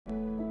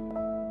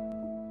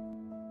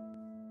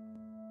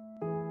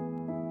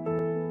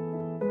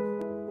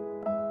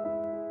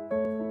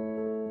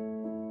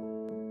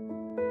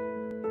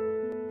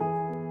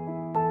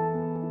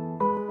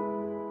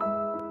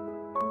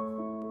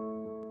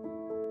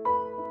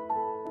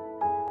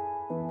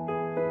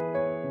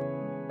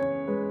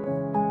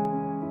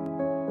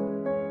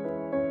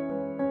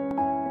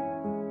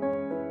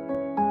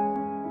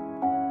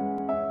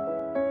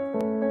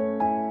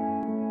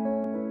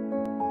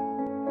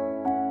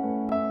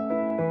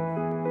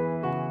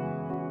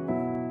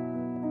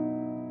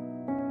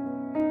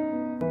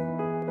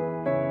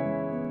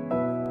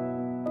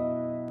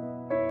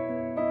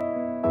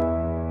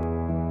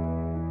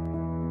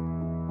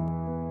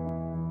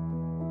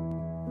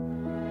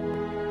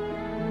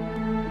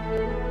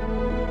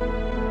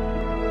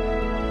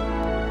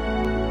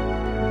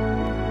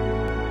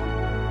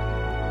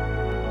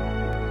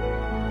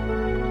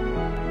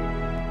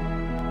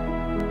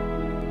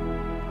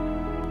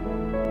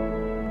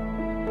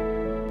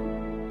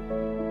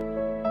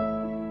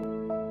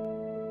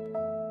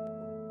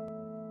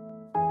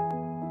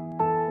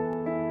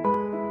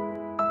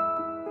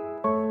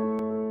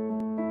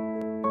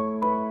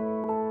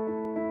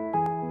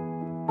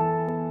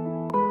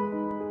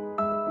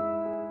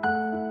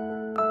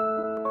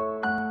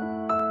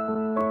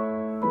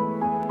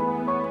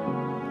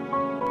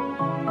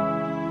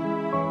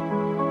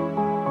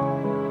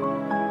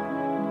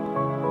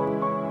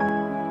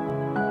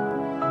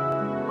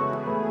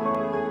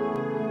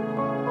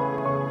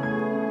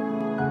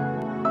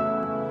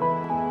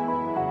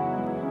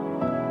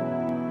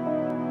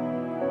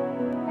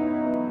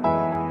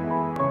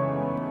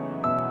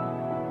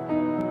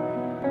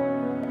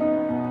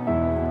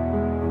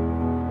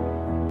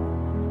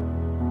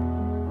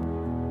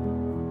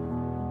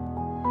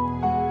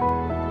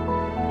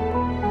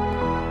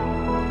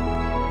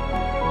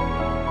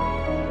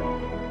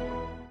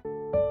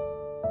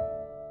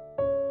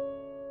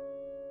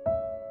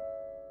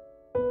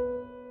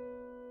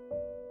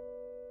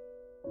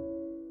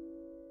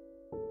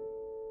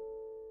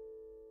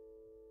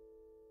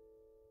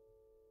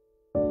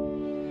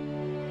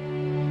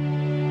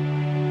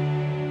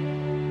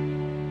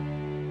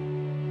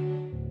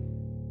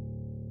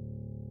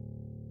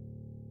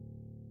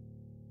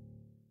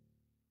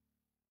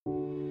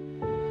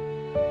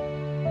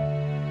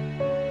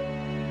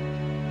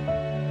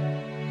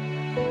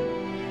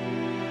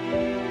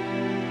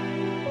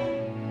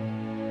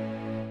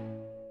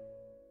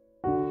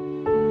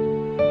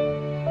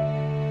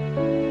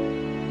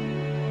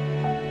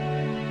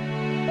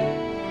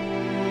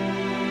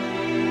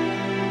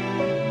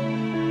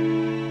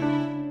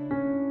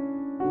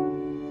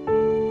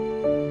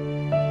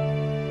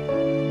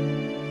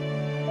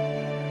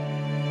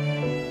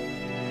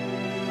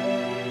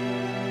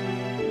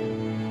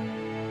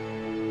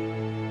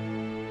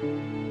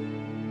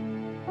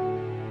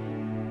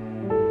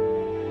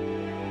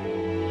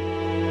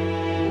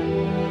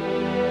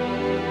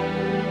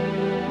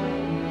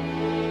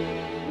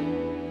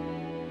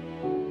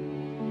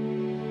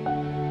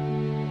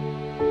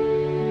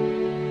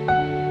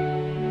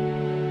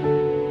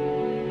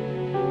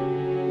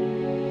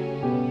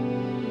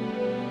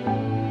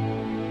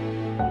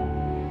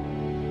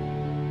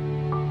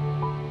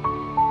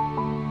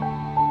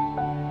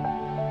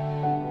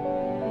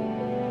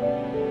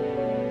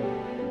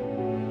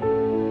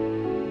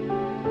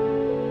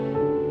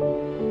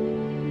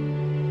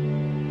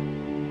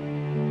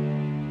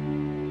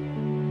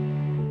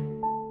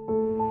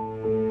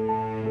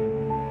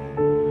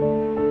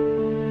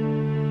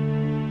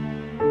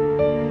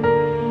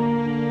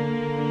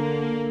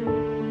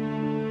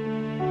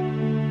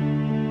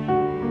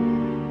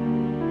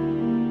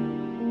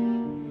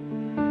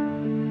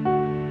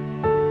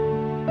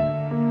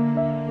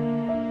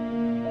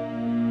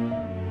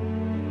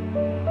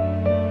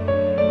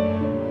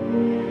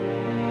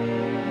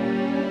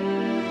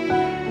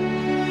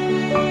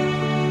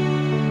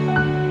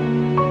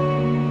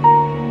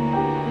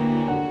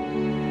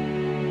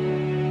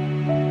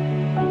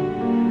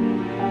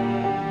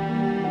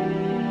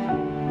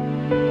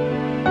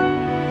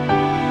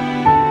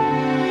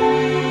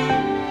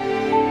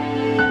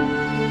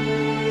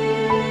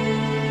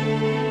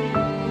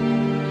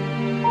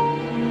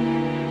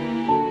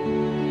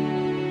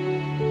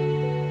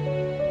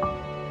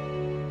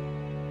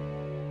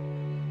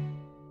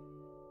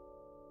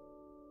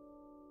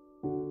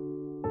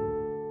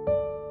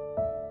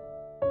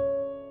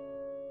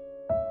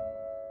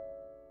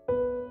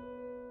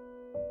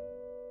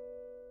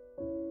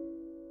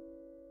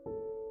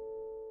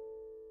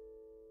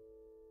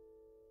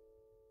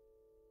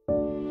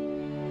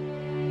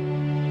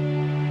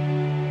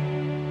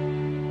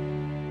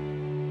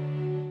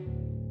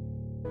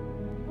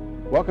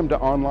Welcome to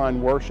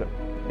online worship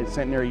at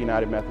Centenary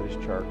United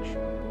Methodist Church.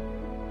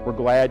 We're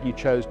glad you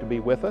chose to be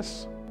with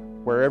us.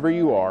 Wherever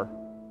you are,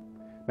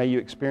 may you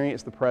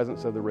experience the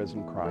presence of the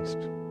risen Christ.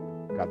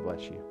 God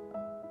bless you.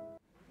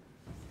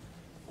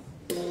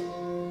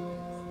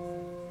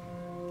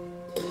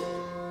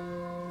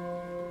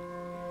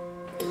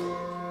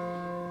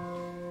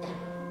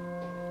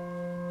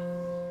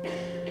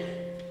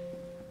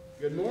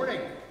 Good morning.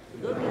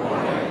 Good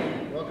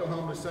morning. Welcome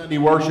home to Sunday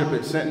worship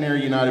at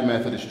Centenary United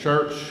Methodist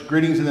Church.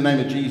 Greetings in the name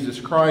of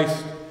Jesus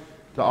Christ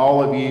to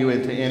all of you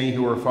and to any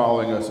who are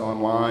following us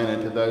online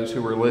and to those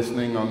who are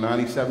listening on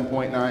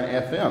 97.9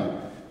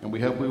 FM. And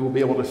we hope we will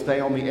be able to stay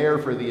on the air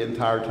for the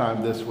entire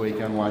time this week,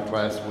 unlike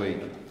last week.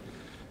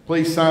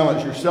 Please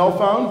silence your cell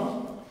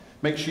phone.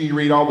 Make sure you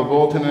read all the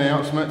bulletin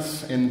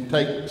announcements and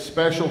take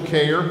special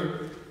care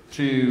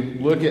to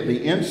look at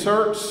the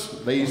inserts.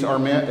 These are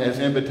meant as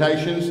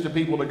invitations to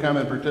people to come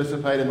and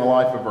participate in the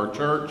life of our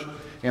church,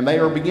 and they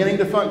are beginning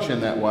to function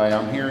that way.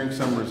 I'm hearing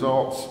some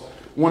results.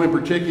 One in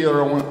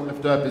particular I want to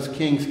lift up is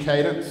King's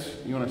Cadence.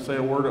 You want to say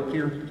a word up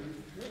here?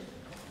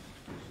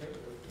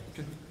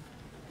 Okay.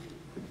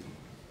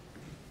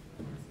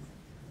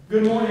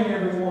 Good morning,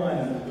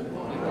 everyone. Good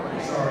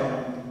morning. Sorry,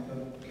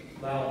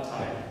 I'm loud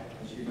type,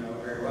 as you know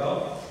very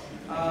well.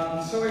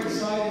 I'm so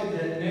excited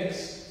that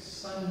next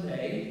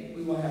Sunday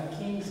we will have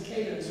King's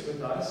Cadence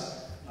with us.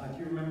 Do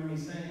you remember me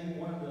saying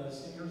one of the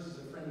singers is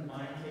a friend of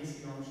mine,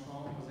 Casey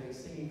Armstrong, was a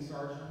singing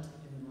sergeant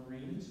in the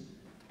Marines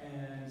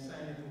and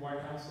sang at the White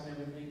House and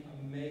everything.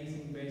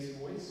 Amazing bass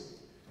voice.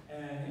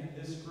 And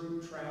this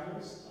group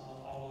travels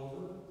all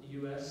over the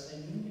U.S.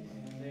 singing,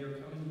 and they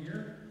are coming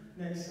here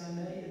next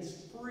Sunday. It's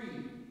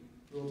free.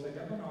 We'll take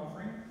up an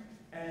offering,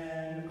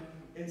 and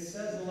it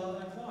says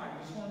 11 o'clock.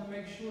 I just wanted to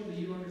make sure that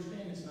you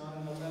understand it's not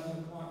an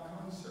 11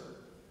 o'clock concert.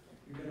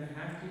 You're going to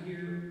have to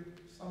hear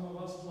some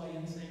of us play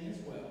and sing as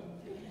well.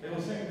 They'll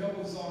sing a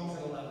couple of songs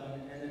at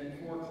 11, and then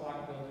at 4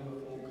 o'clock they'll do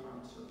a full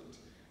concert.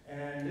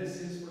 And this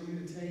is for you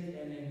to take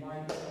and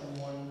invite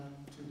someone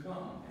to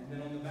come. And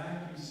then on the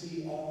back you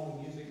see all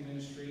the music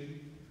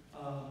ministry,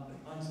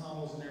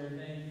 ensembles and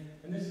everything.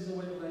 And this is a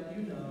way to let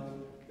you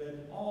know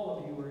that all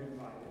of you are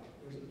invited.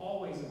 There's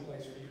always a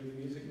place for you in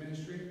the music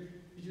ministry.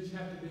 You just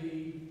have to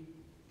be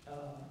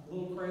a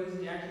little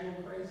crazy, act a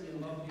little crazy, and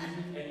love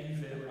music, and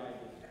you fit right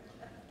in.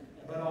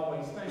 But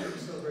always, thank you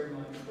so very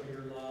much for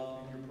your love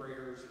and your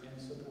prayers and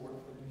support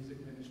for the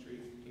music ministry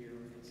here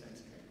at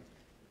Centenary.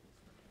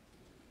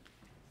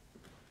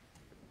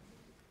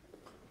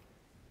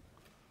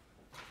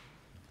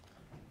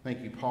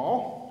 Thank you,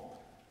 Paul.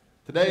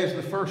 Today is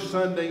the first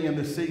Sunday in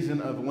the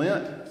season of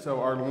Lent, so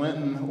our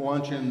Lenten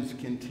luncheons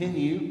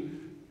continue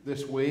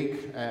this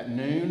week at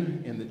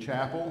noon in the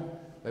chapel.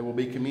 There will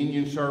be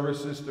communion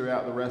services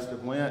throughout the rest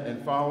of Lent,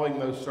 and following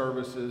those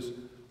services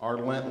are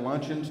Lent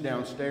luncheons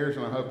downstairs,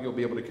 and I hope you'll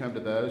be able to come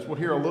to those. We'll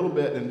hear a little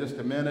bit in just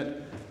a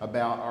minute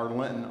about our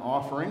Lenten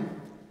offering.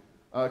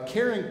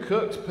 Karen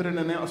Cooks put an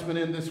announcement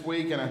in this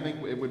week, and I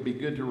think it would be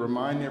good to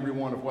remind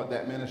everyone of what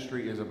that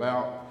ministry is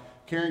about.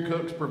 Karen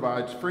Cooks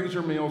provides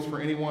freezer meals for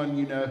anyone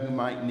you know who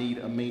might need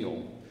a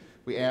meal.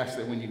 We ask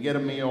that when you get a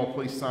meal,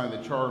 please sign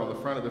the chart on the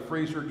front of the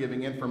freezer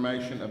giving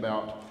information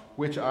about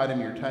which item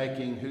you're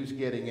taking, who's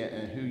getting it,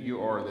 and who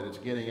you are that it's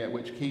getting it,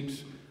 which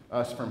keeps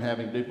us from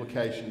having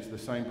duplications, the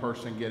same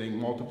person getting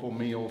multiple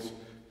meals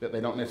that they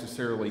don't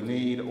necessarily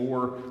need,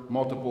 or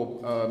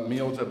multiple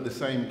meals of the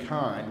same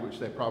kind, which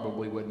they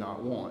probably would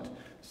not want.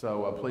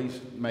 So please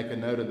make a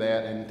note of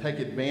that and take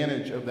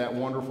advantage of that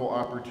wonderful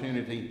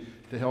opportunity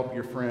to help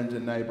your friends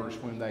and neighbors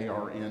when they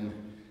are in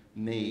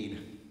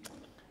need.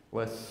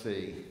 Let's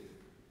see.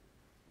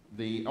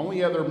 The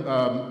only other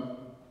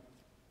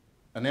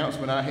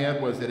announcement I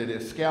had was that it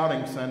is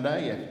Scouting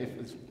Sunday,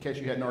 in case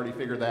you hadn't already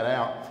figured that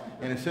out.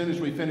 And as soon as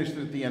we finish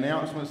the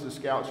announcements, the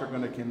Scouts are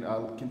going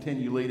to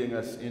continue leading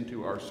us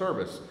into our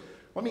service.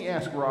 Let me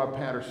ask Rob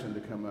Patterson to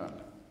come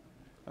up.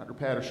 Dr.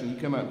 Patterson, you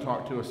come up and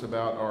talk to us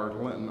about our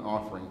Lenten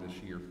offering this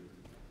year.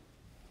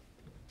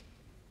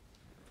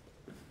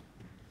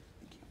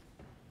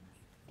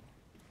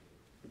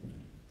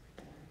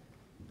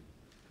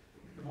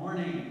 Good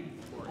morning.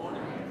 Good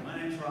morning. My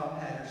name is Rob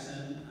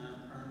Patterson.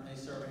 I'm currently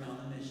serving on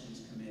the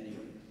missions committee.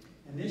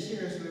 And this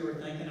year, as we were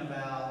thinking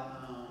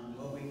about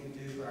what we could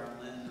do for our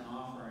Lenten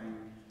offering,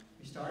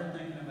 we started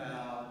thinking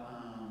about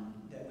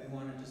that we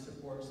wanted to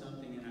support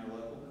something in our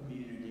local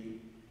community.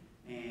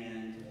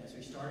 And as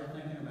we started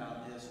thinking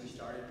about this, we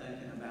started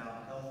thinking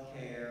about health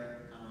care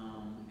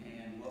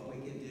and what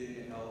we could do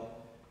to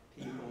help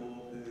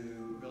people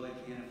who really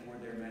can't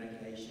afford their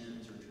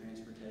medications or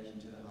transportation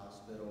to the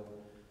hospital,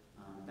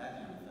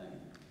 that kind of thing.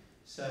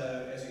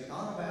 So as we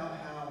thought about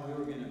how we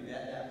were going to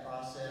vet that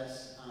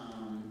process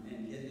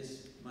and get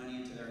this money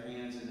into their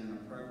hands in an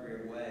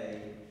appropriate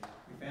way,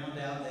 we found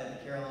out that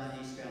the Carolina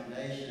East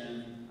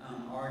Foundation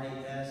already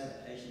has a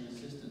patient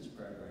assistance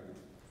program.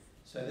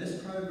 So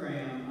this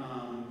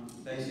program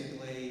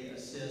basically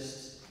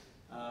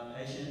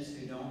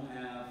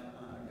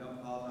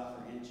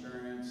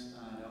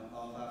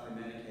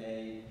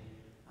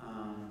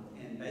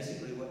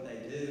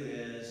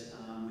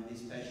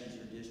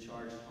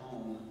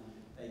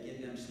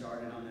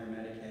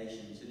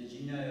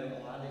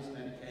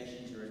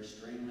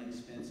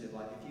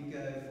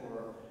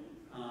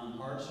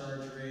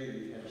heart surgery, or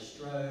you've had a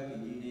stroke,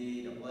 and you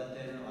need a blood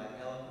thinner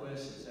like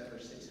Eliquis, it's over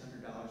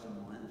 $600 a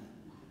month.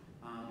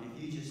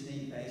 If you just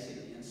need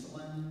basic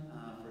insulin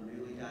for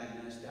newly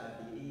diagnosed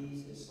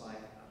diabetes, it's like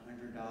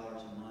 $100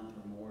 a month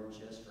or more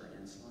just for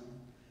insulin.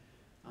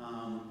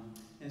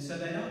 And so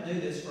they don't do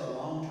this for a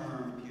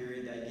long-term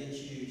period. They get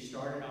you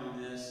started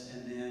on this,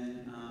 and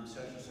then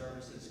social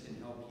services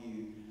can help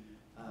you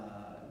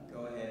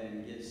go ahead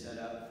and get set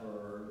up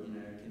for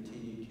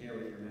continued care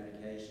with your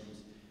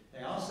medications.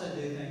 They also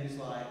do things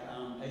like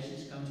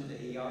patients come to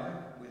the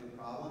ER with a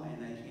problem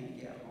and they can't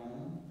get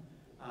home,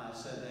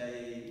 so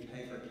they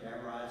pay for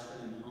cab rides for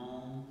them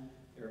home.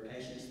 There are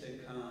patients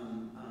that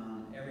come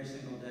every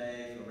single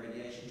day for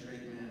radiation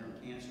treatment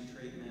or cancer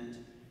treatment.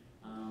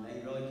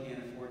 They really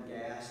can't afford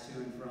gas to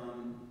and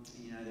from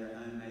their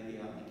home, maybe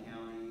out in the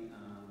county.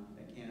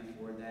 They can't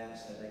afford that,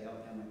 so they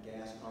help them with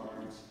gas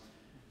cards.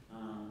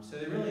 So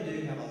they really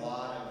do have a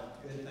lot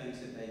of good things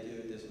that they do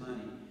with this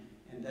money.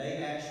 And they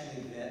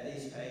actually vet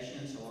these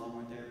patients along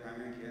with their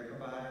primary care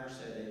provider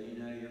so that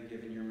you're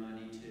giving your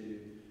money to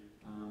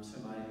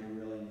somebody who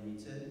really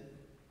needs it.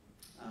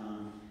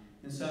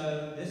 And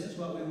so this is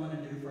what we want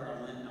to do for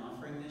our Lenten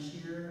offering this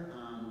year.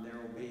 There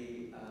will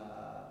be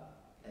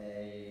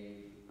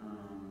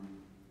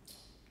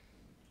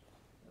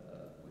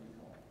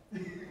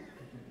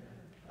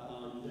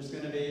there's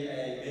going to be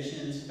a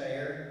missions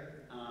fair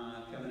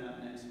coming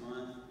up next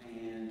month,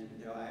 and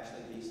there'll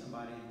actually be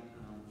somebody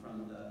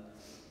from the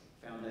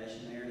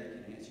foundation there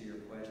that can answer your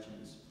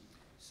questions.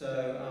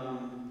 So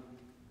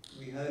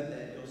we hope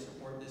that you'll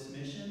support this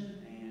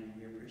mission, and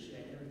we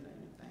appreciate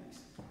everything. Thanks.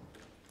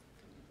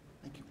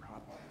 Thank you,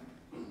 Rob.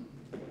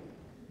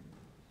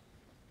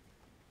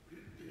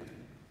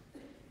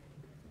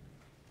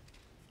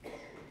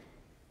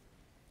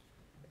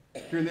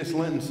 During this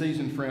Lenten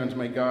season, friends,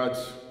 may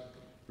God's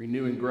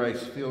renewing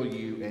grace fill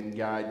you and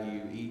guide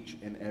you each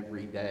and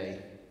every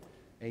day.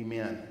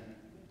 Amen.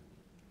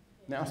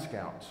 Now,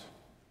 Scouts,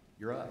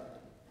 you're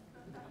up.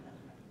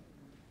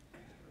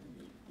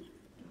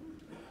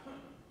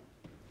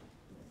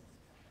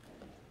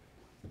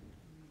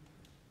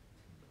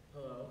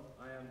 Hello,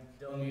 I am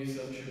Dylan Muse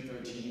of Troop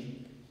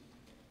 13.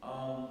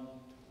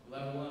 Will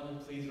everyone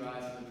please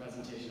rise for the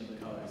presentation of the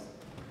colors?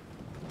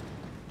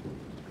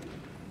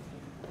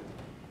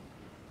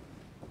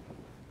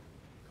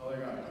 Color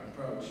guard,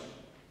 approach.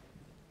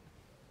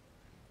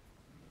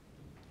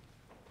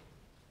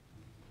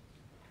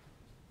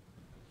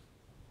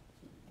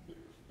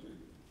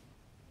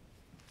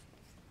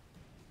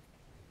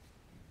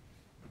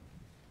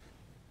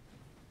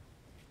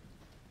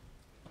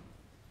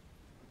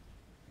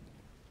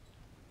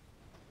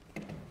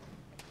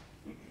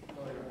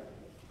 Color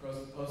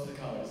guard, post the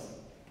colors.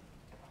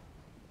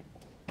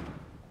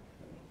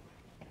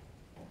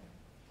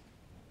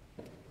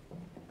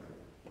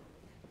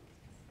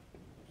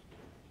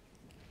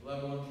 Will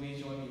everyone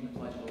please join me in the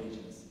Pledge of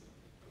Allegiance?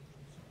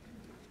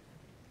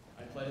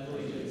 I pledge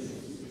allegiance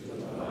to the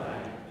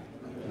flag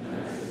of the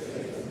United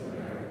States of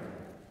America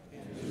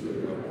and to the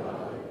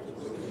republic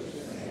for which it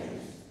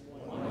stands,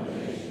 one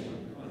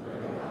nation, under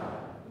God,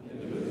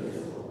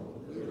 indivisible,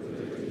 with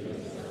liberty and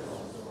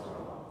justice for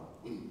all.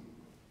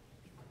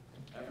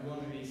 Everyone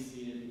will be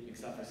seated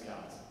except for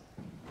Scouts.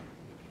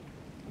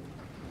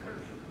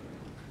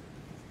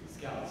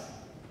 Scouts,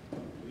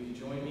 will you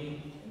join me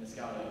in the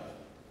Scout Oath?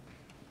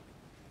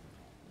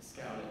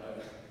 Scout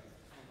oath.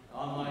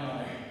 On my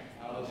honor,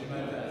 I will do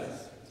my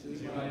best to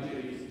do my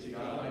duty to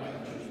God and my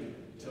country,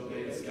 to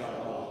obey the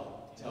Scout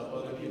law, to help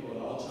other people at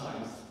all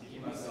times, to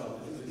keep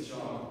myself physically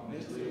strong,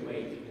 mentally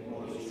awake, and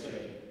morally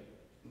straight.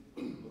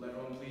 Will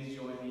everyone please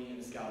join me in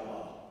the Scout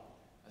law?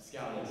 A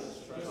Scout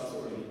is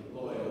trustworthy,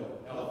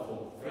 loyal,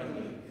 helpful,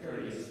 friendly,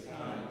 courteous,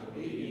 kind,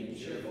 obedient,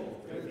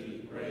 cheerful,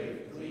 thrifty,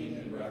 brave, clean,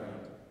 and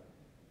reverent.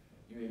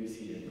 You may be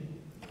seated.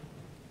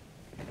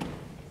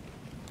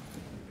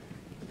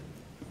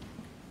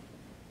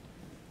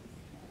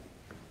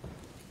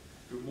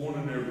 Good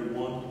morning,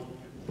 everyone.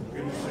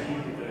 Good to see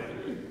you today.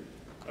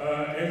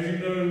 As you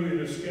know, it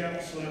is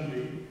Scout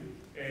Sunday,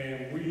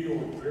 and we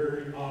are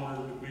very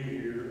honored to be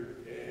here,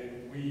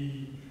 and we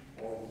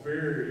are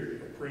very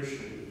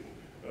appreciative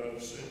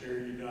of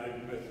Centenary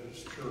United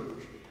Methodist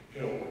Church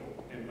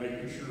help in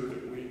making sure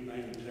that we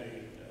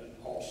maintain an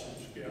awesome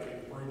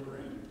scouting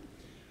program.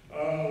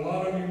 A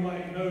lot of you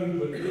might know,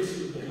 but this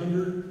is the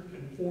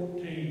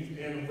 114th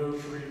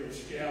anniversary of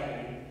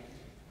scouting.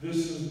 This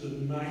is the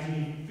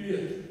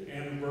 95th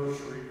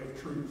anniversary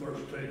of Troop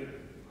 13.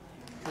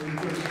 Troop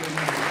 13.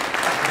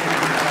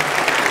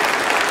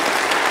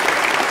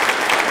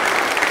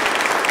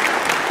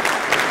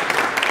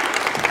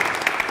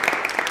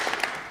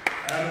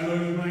 Out of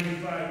those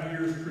 95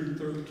 years, Troop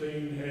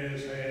 13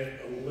 has had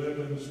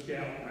 11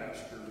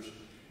 Scoutmasters.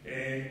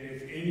 And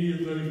if any of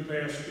those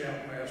past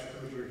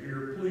Scoutmasters are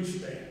here, please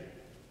stand.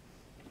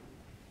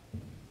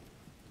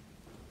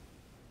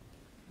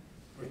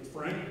 Mr.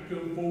 Frank,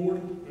 come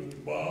forward.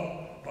 Mr.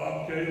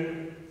 Bob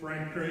Caleb,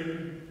 Frank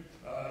Craven,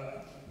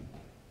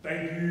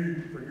 thank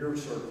you for your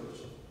service.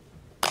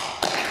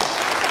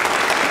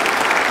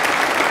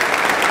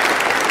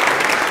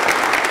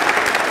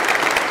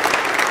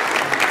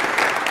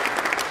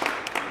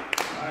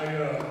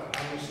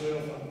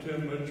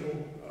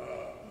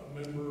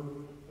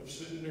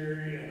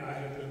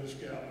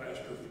 Scout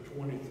Master for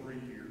 23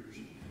 years.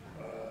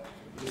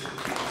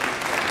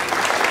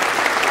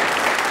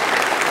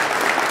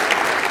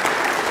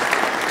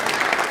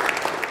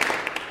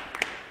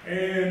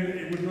 And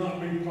it would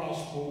not be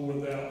possible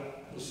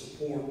without the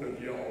support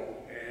of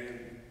y'all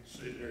and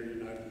Centenary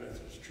United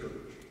Methodist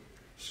Church.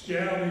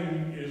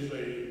 Scouting is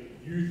a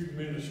youth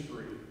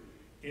ministry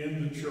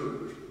in the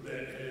church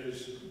that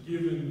has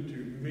given to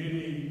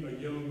many a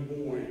young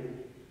boy,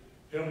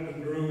 helped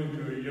him grow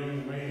into a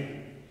young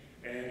man,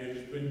 and it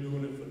has been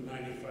doing it for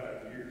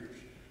 95 years.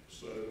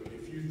 So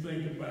if you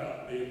think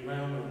about the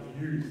amount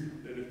of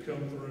youth that have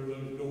come through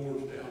those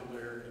doors down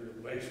there in the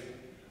basement,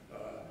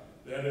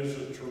 that is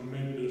a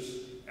tremendous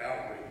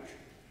outreach,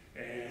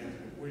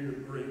 and we are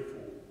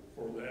grateful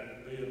for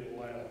that being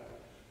allowed.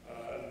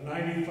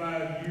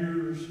 95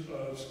 years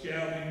of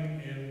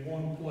scouting in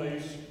one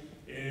place,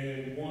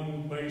 in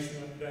one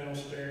basement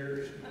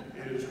downstairs,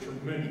 is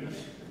tremendous.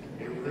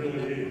 It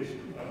really is.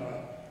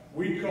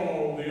 We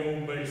call the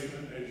old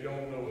basement, as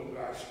y'all know it,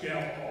 our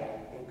scout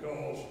hall,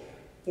 because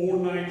 4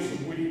 nights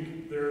a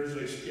week there is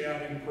a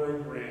scouting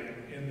program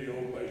in the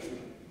old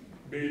basement.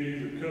 Be it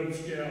either Cub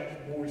Scouts,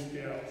 Boy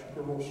Scouts,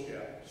 Girl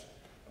Scouts.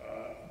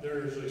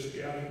 There is a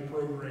scouting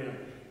program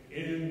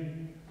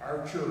in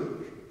our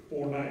church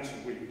 4 nights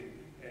a week,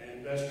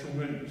 and that's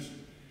tremendous.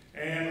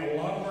 And a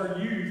lot of our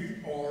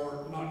youth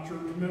are not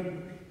church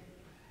members,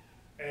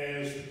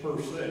 as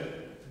per se,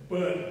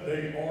 but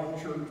they are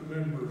church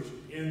members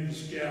in the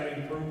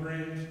scouting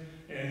programs,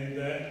 and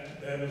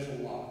that is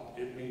a lot.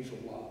 It means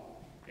a lot.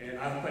 And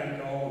I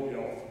thank all of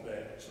y'all for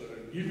that. So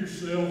give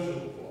yourselves an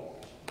applause.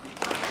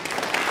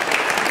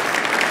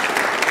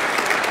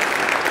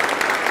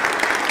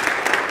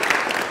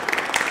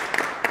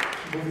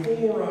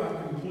 Before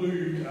I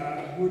conclude,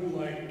 I would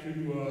like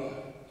to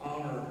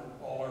honor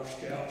all our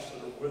scouts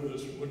that are with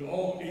us. Would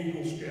all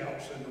Eagle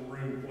Scouts in the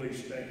room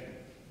please stand?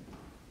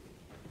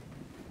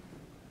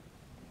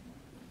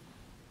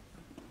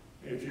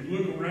 If you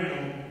look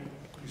around,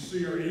 you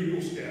see our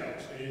Eagle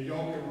Scouts, and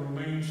y'all can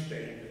remain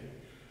standing.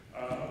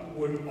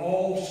 Would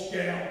all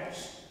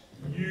scouts,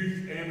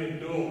 youth and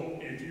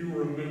adult, if you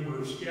were a member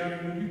of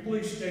scouting, would you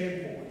please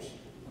stand for us?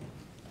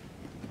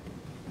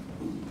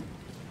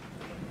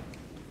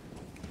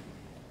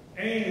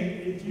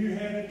 And if you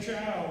had a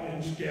child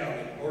in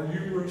scouting, or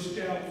you were a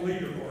scout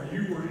leader, or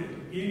you were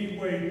in any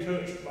way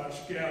touched by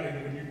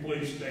scouting, would you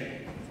please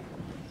stand?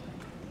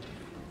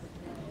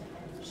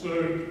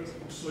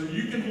 So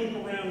you can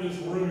look around this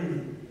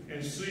room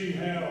and see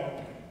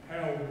how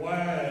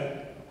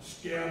wide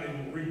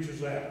scouting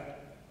reaches out.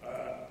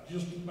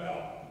 Just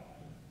about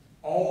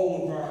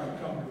all of our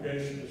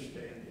congregation is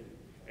standing,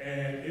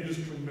 and it is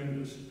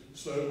tremendous.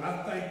 So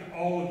I thank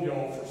all of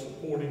y'all for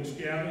supporting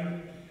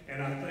scouting,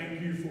 and I thank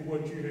you for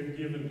what you have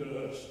given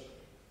to us.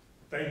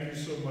 Thank you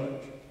so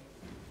much.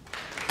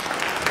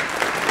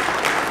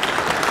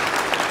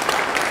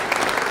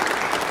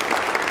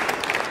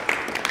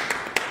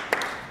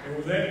 And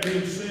with that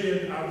being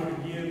said, I would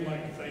again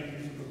like to thank you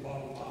from the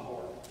bottom of my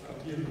heart.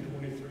 I've given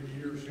 23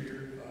 years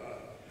here.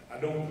 I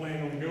don't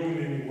plan on going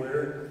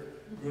anywhere,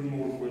 good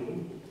Lord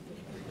willing.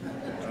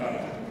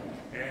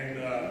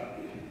 And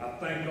I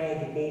thank all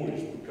the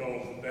boys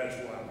because that's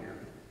why I'm here.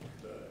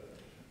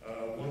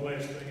 One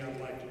last thing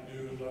I'd like to do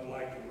is I'd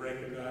like to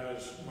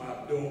recognize my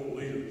adult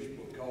leaders,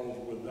 because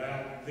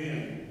without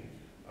them,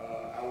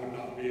 I would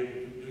not be able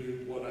to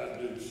do what I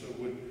do. So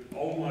would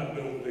all my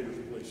adult leaders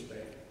please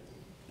stand?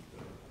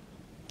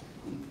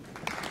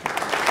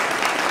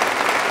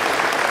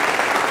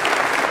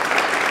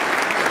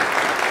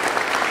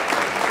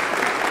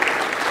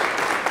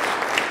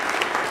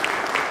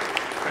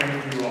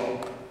 Thank you all.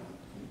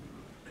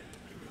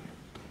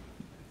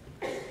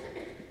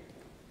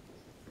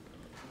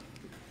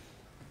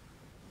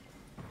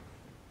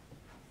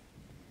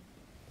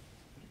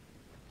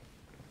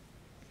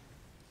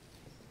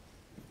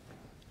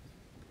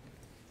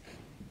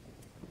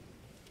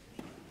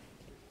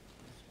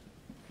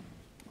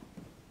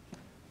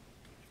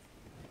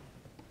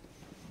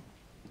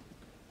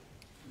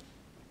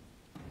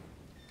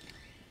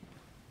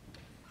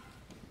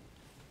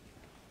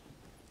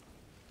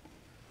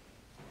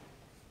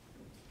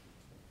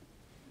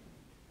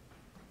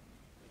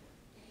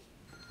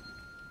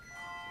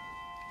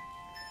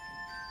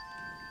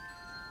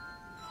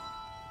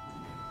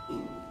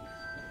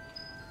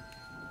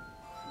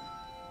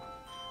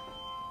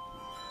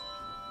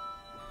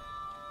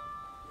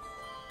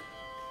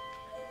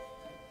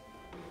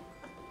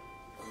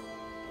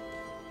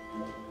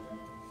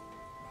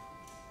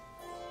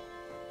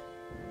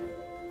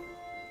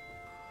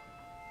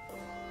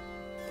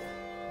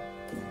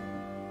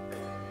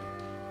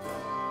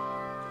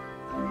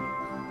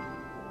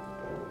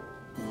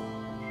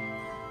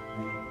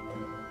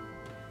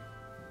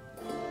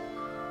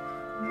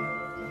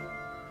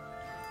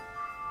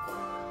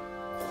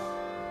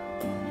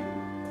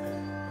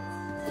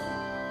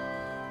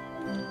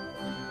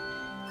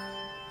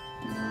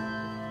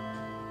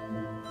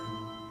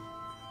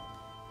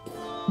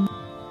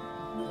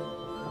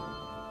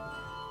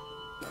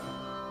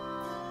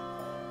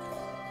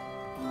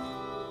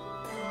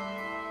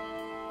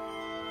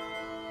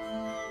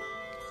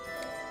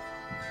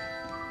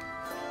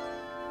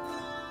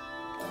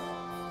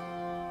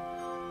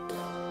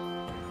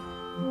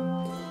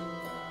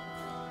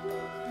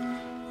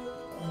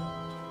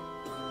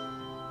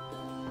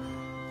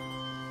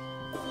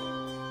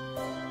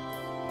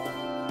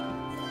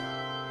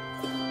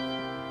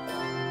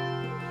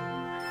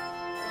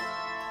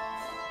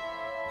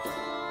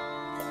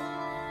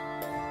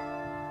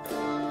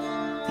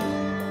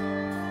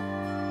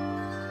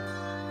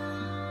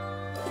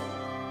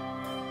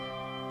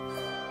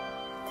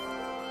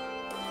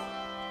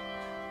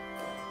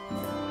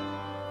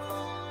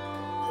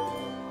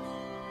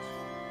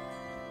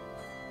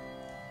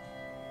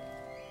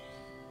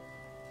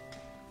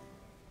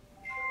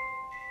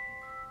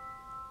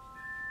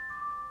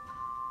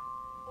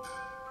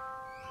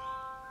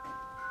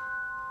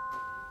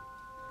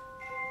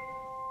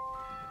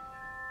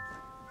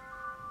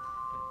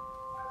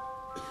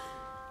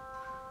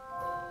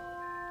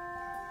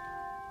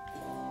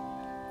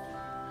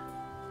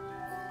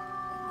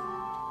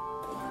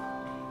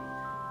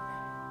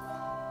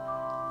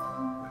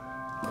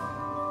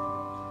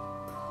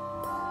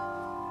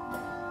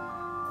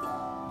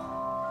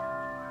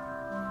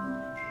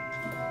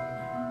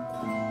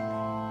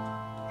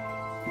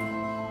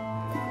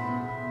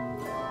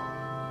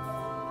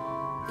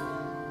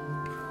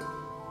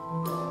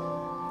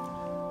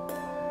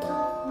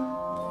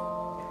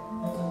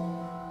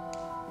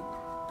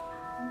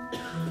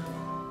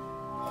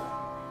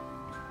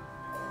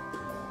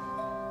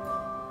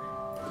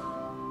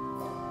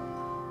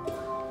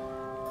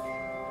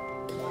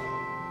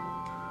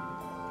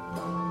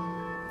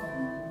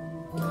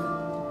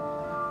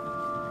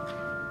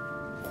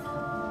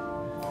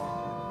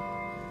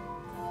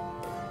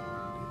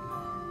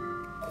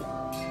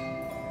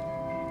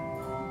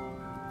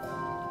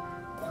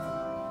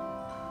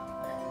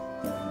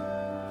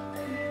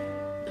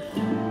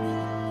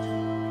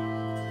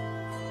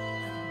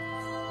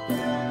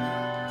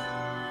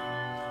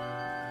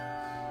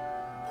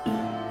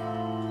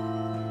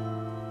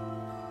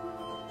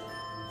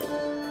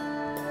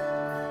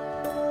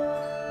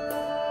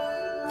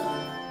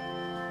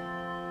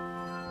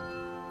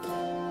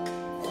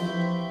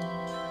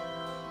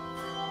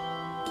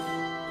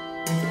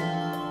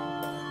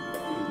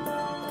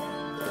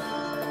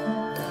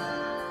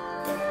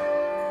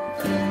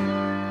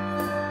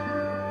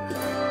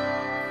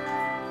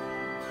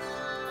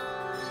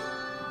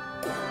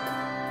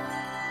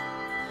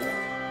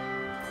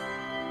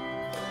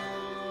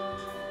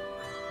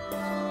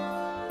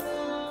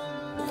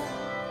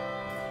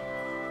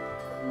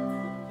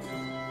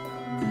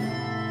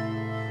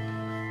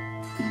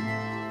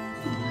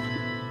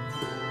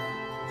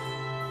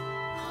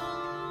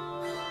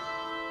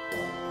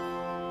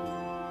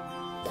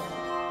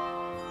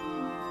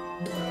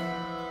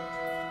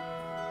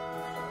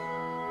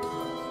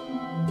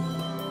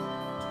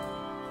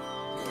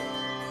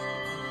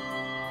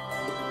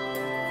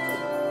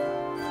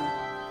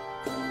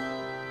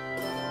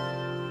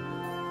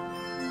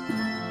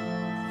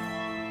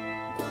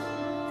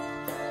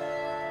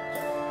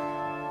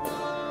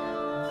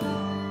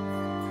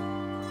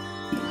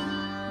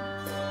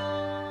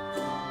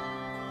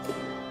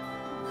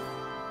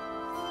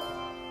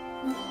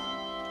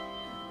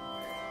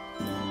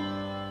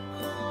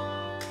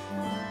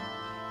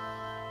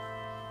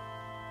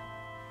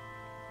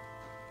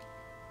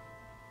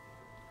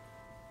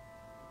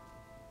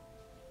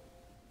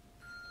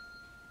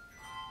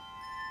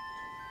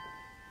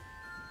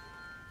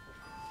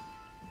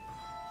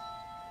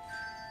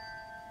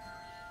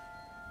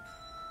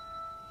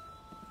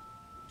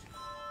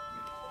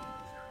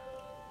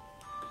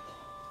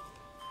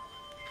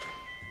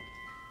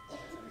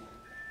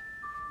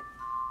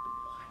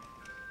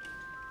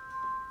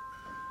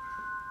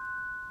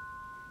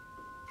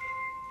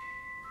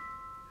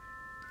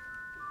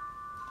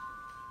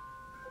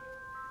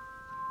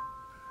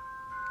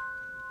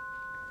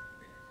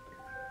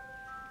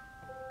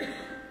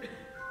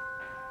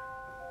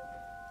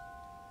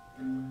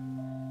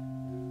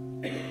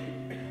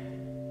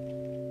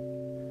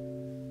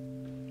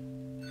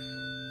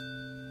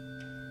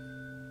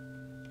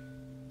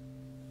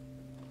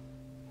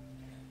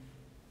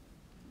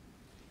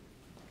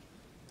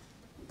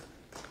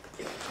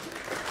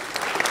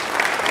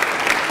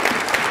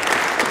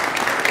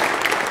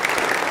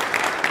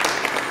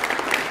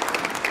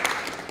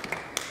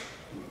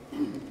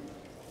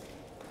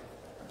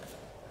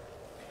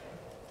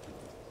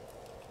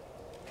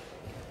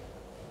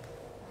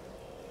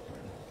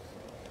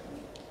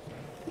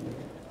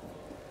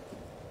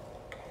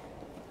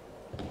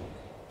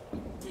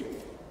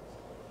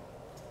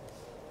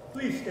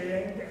 Please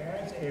stand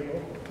as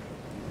able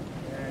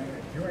and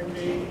join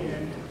me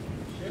in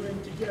sharing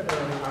together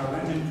our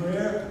Lenten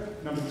prayer,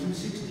 number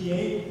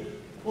 268,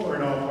 or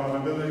in all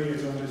probability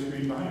is on the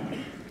screen behind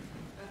me.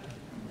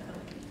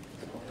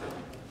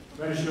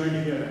 Let us join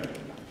together.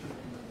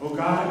 O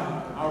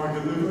God, our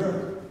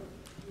deliverer,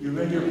 you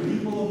led your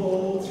people of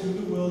old through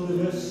the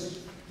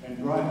wilderness and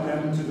brought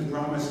them to the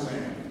promised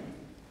land.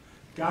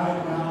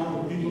 Guide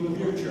now the people of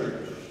your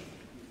church,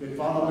 that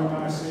following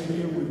our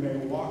Savior we may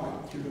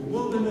walk through the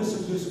wilderness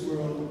of this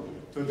world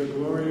to the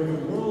glory of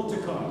the world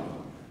to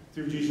come,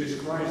 through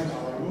Jesus Christ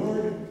our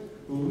Lord,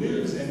 who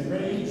lives and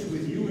reigns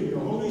with you in your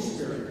Holy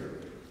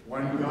Spirit,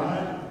 one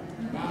God,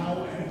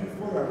 now and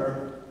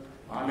forever.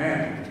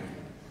 Amen.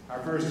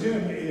 Our first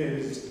hymn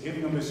is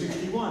hymn number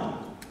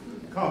 61,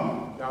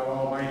 Come, Thou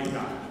Almighty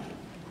God.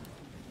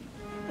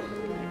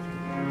 Thank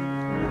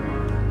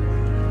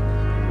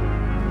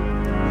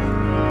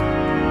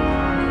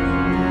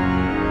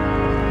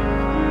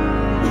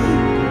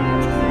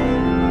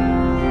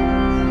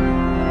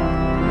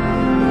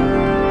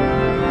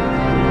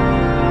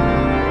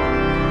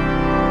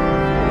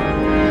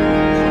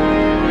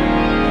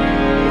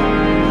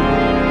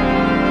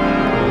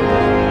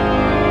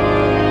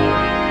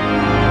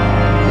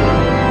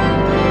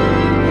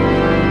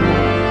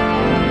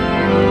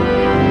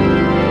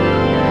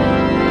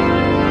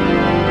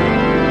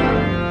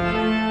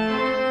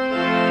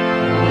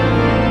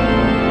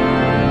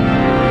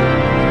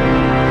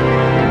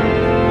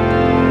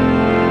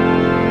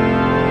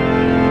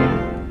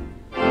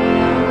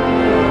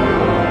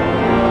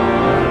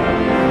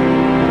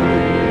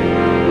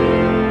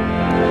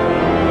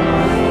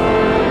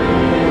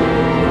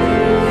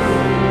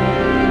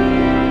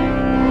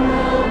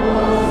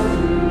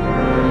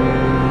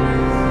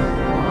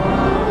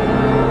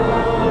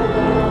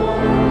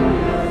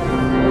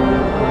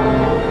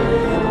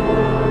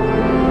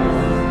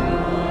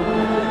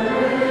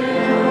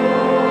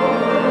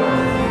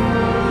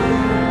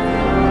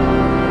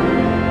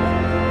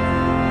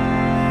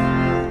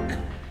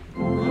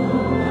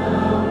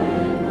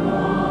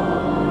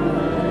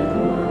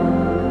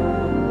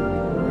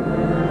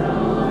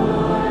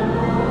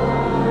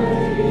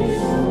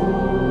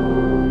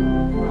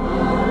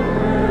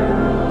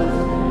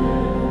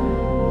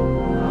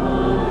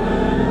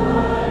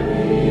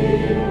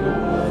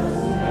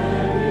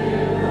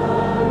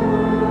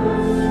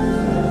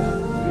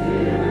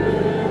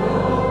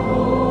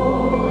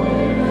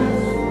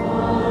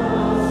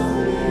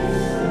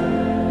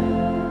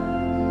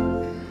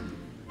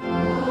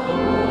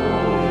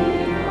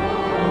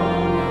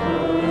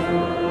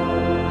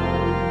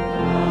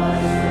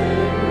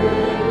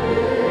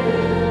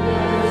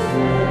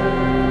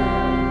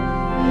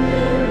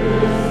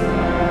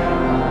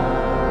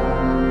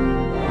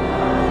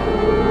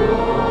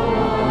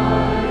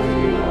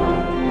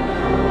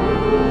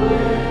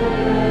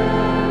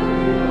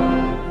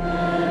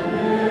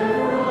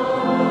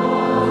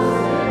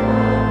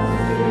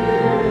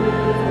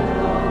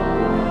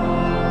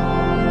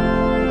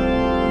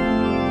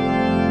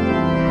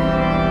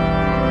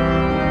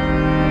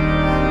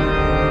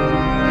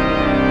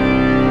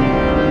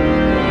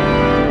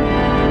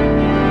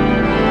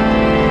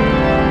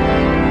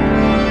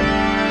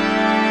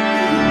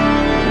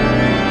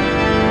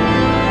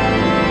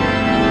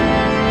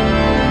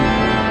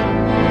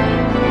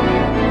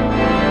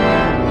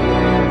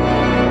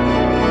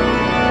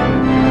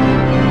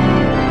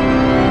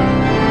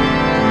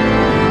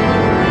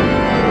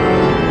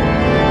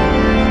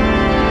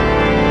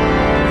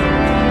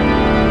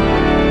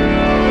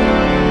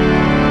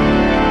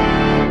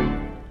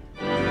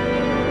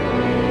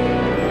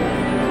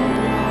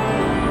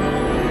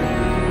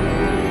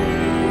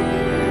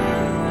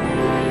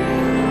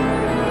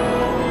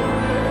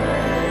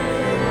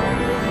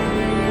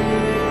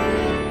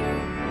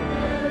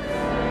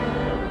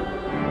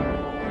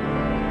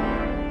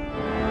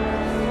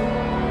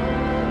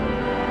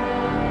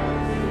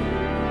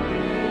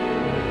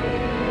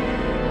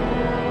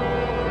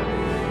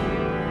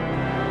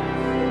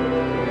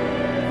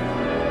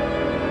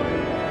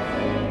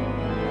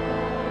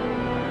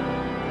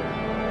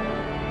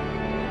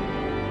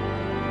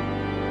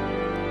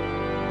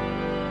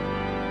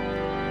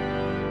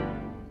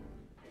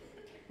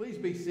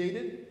be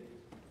seated.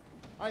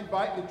 I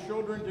invite the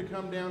children to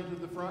come down to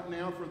the front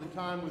now for the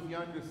time with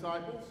young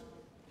disciples.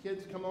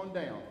 Kids, come on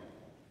down.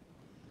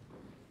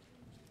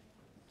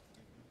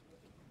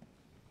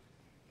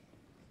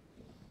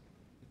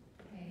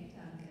 Hey,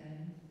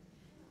 Duncan.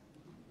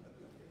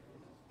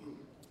 Good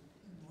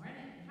morning.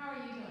 How are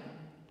you doing?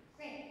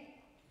 Great.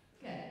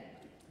 Good.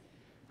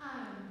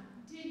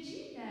 Did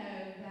you know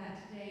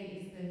that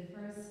today is the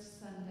first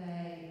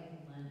Sunday of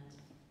Lent?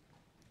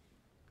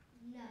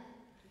 No.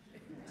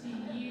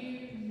 Do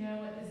you know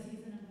what the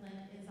season of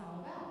Lent is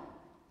all about?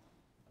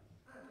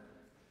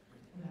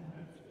 No.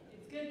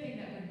 It's a good thing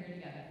that we're here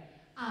together.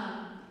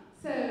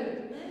 So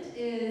Lent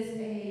is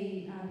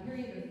a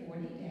period of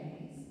 40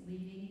 days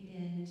leading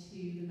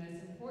into the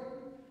most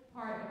important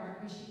part of our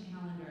Christian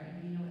calendar.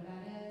 And do you know what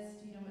that is?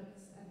 Do you know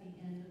what's at the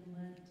end of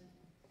Lent?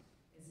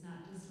 It's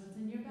not just what's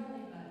in your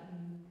belly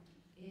button.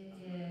 It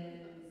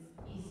is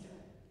Easter.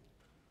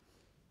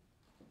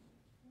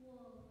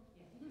 Whoa.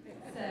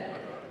 Yeah. So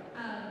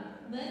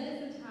Lent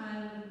is a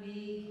time when we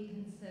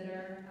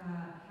consider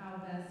how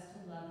best to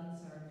love and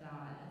serve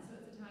God. And so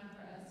it's a time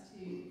for us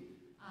to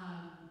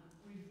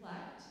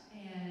reflect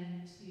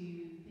and to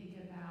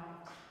think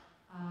about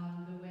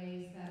the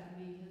ways that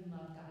we can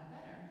love God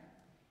better.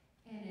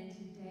 And in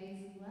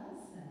today's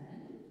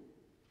lesson,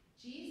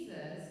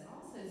 Jesus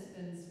also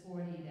spends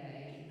 40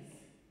 days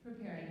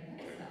preparing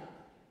himself.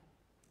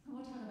 And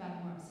we'll talk about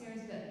it more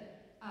upstairs, but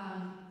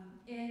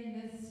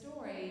in this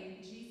story,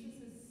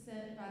 Jesus is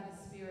sent by the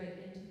Spirit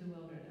into the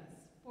wilderness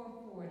for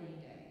 40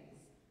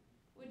 days.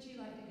 Would you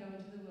like to go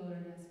into the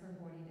wilderness for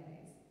 40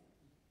 days?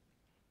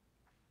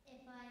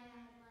 If I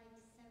had like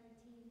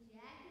 17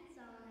 jackets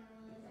on,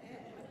 I would.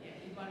 Yeah,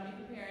 you want to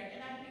be prepared.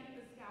 And I think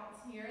the scouts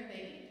here,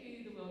 they can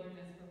do the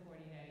wilderness for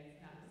 40 days.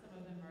 Now, some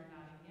of them are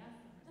nodding yes,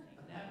 some are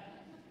saying no.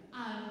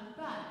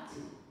 But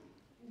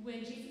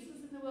when Jesus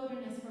was in the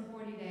wilderness for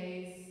 40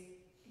 days,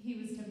 he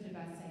was tempted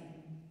by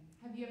Satan.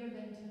 Have you ever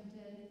been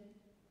tempted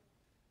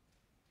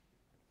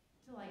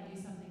to like do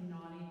something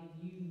naughty when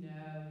you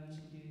know you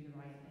should do the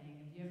right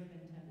thing? Have you ever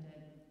been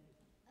tempted?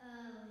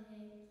 Oh,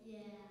 heck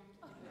yeah.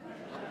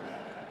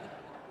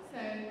 So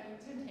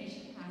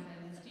temptation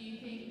happens. Do you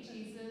think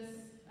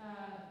Jesus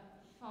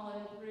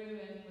followed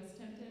through and was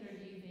tempted, or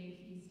do you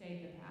think he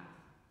stayed the path?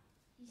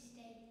 He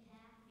stayed the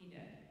path. He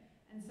did.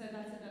 And so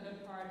that's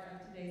another part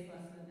of today's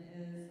lesson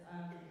is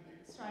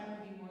striving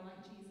to be more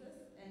like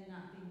Jesus and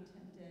not being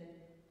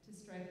tempted to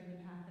stray from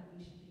the path that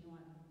we should be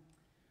on.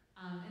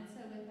 And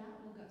so with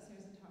that, we'll go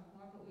upstairs and talk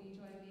more, but will you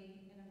join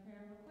me in a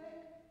prayer real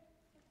quick?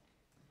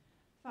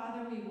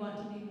 Father, we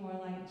want to be more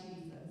like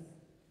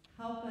Jesus.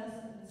 Help us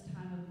in this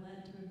time of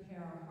Lent to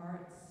prepare our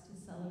hearts to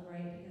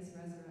celebrate his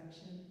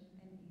resurrection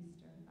and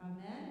Easter.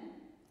 Amen.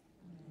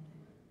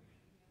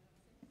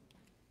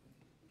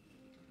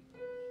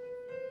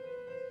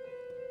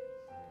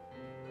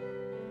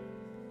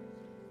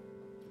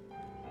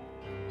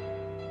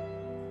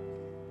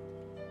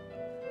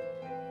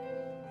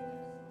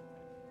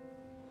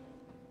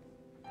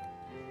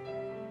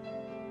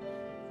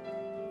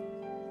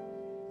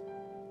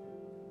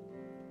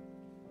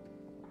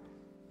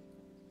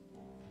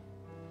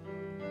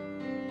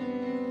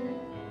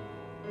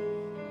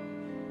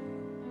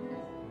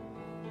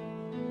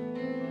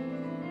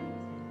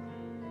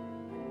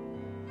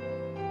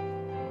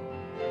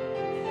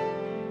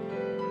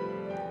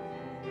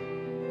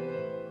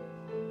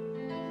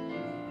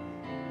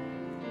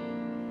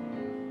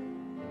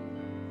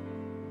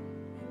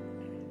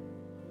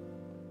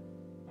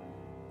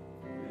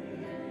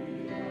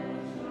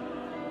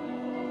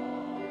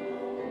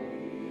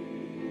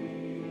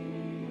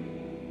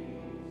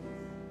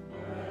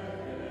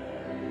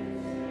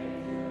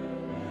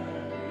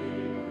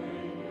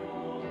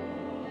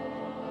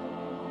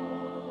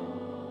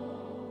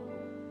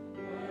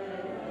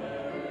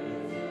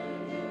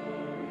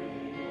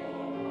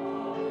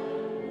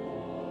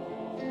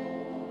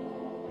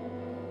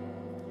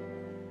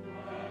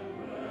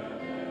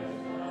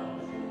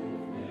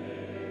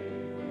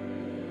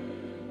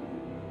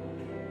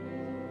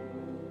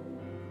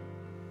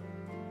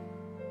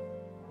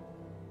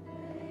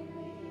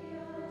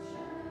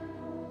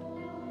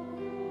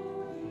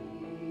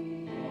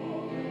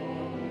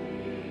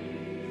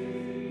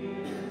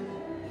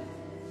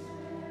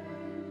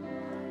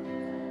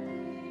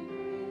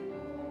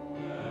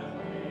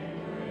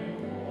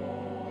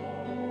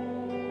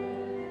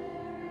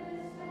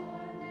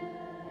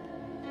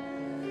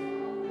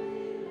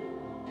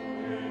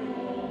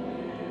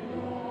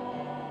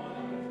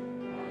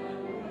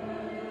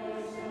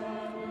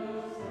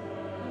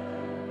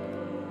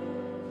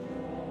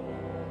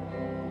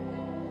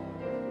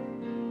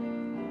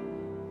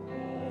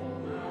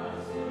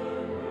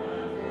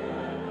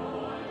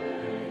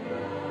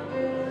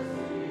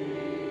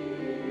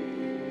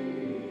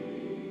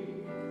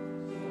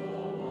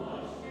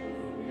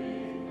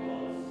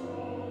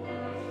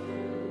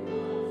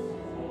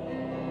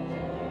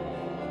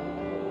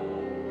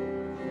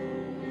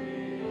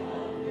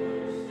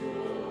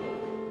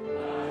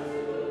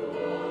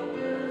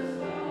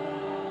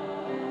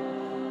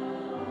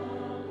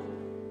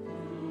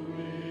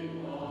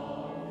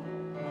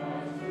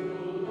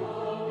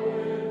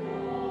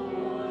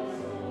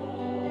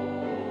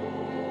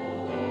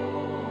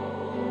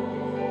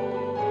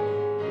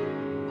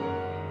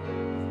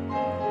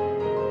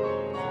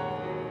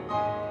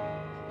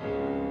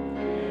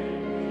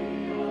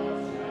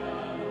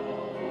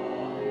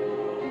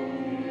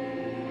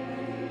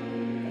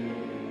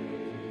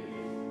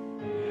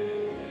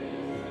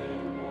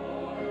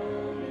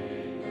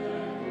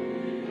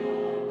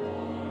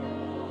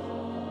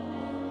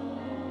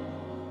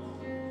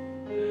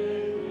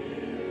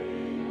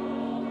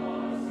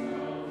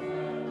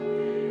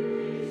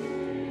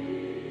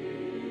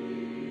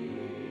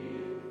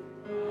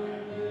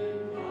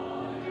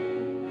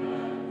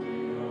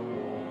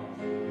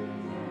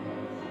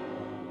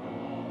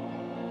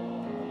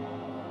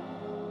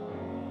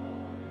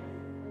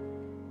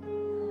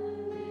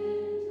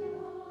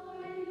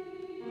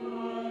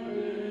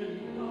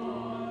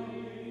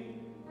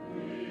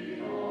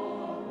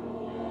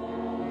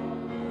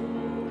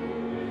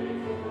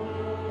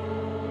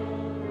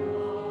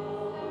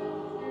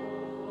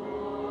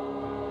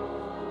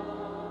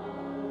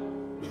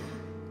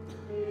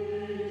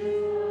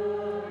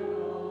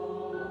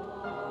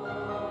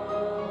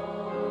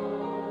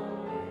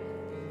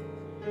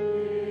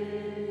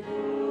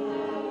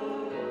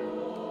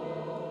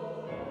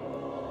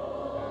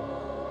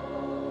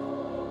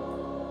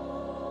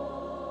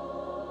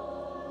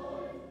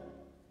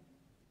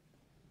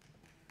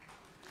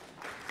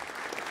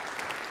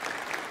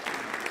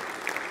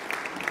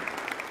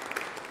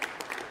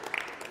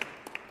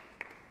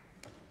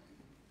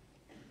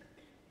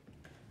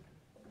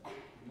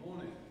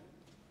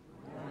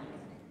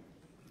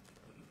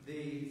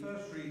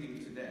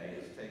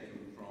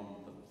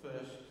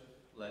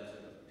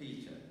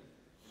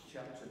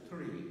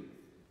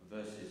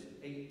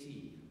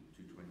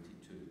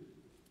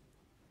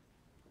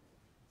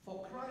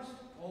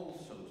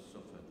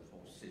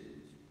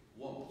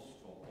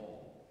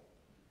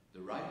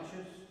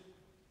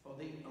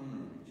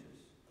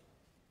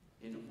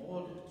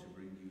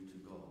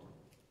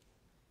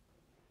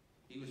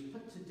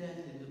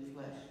 death in the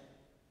flesh,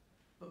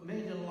 but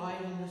made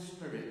alive in the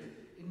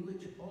Spirit, in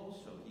which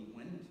also he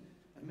went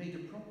and made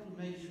a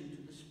proclamation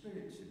to the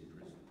spirits in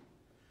prison,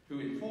 who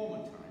in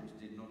former times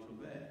did not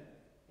obey,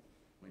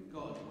 when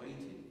God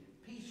waited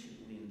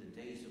patiently in the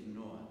days of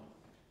Noah,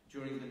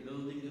 during the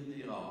building of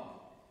the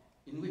ark,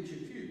 in which a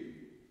few,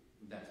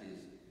 that is,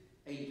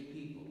 8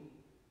 people,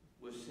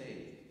 were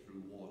saved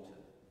through water.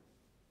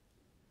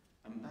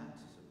 And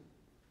baptism,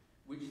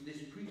 which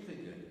this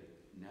prefigured,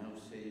 now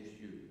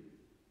saves you,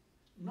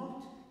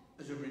 not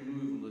as a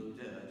removal of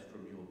dirt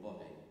from your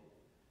body,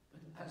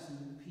 but as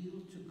an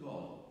appeal to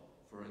God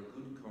for a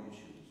good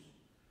conscience,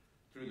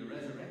 through the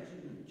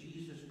resurrection of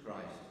Jesus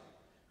Christ,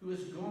 who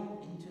has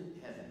gone into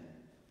heaven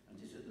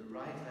and is at the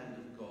right hand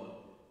of God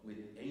with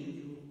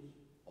angels,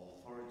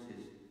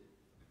 authorities,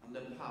 and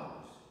the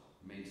powers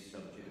made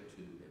subject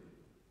to him.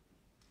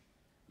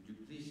 Would you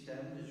please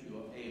stand as you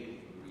are able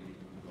for the reading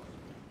of the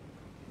Gospel?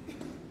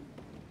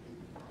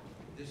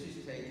 This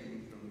is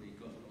taken from the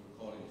Gospel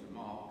according to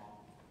Mark,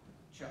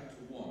 chapter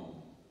 1,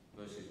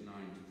 verses 9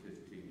 to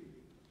 15.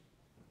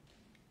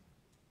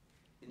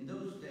 In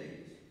those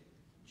days,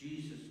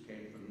 Jesus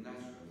came from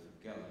Nazareth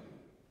of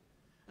Galilee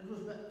and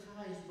was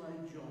baptized by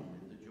John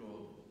in the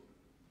Jordan.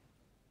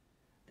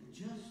 And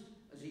just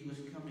as he was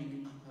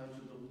coming up out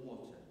of the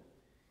water,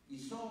 he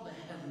saw the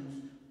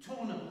heavens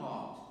torn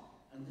apart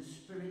and the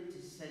Spirit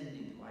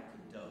descending like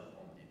a dove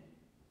on him.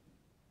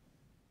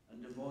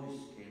 And a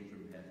voice came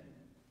from heaven,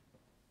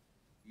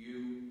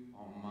 "You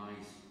are my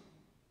Son,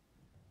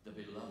 the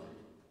Beloved.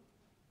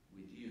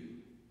 With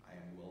you I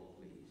am well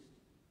pleased."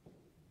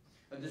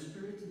 And the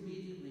Spirit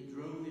immediately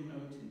drove him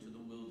out into the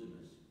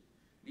wilderness.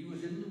 He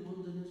was in the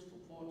wilderness for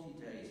 40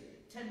 days,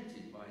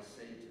 tempted by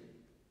Satan.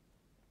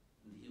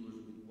 And he was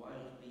with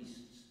wild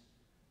beasts,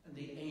 and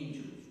the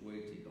angels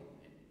waited on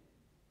him.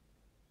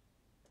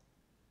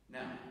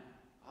 Now,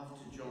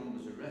 after John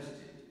was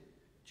arrested,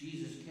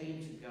 Jesus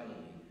came to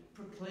Galilee,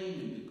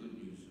 proclaiming the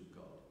good news of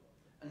God,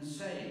 and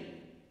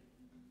saying,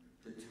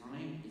 "The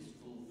time is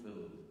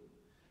fulfilled,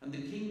 and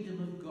the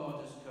kingdom of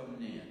God has come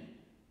near.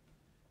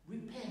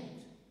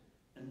 Repent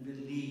and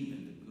believe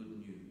in the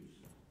good news."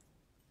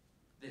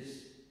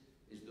 This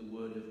is the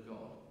word of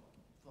God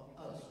for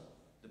us,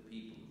 the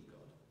people of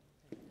God.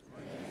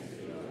 Praise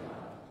be to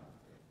God.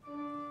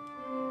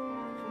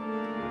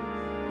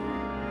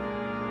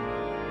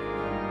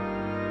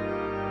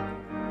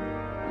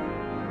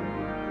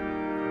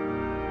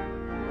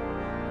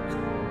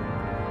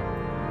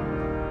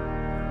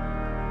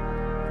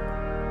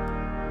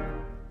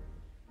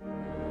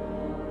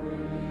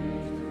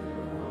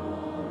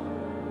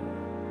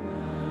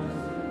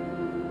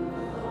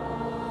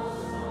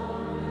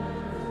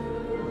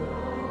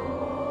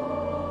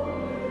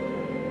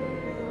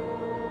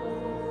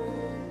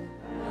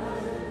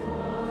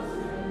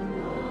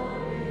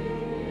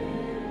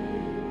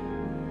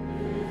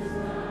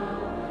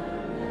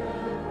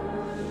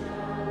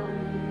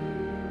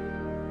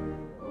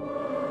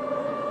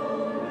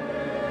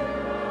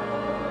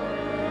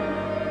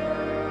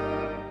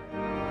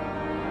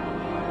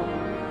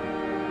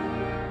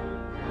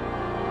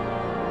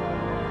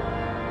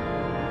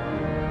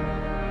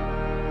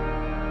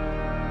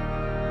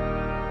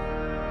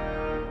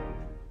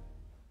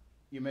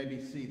 You may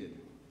be seated.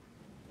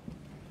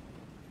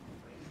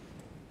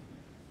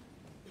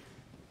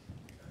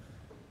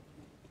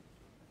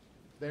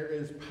 There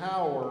is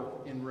power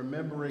in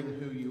remembering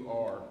who you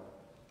are.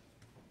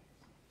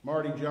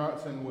 Marty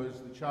Johnson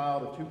was the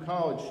child of 2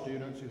 college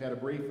students who had a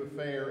brief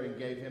affair and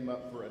gave him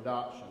up for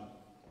adoption.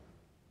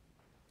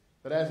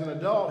 But as an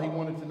adult, he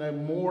wanted to know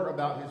more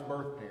about his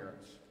birth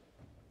parents.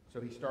 So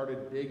he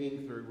started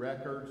digging through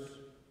records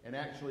and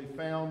actually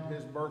found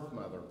his birth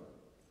mother.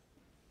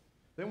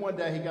 Then one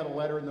day he got a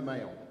letter in the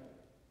mail.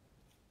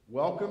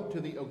 "Welcome to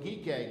the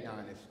Ogige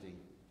dynasty."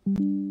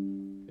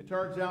 It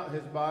turns out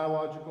his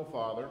biological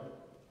father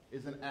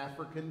is an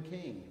African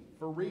king,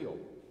 for real.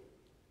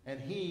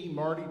 And he,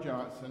 Marty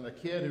Johnson, a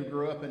kid who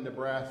grew up in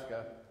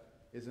Nebraska,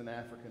 is an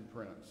African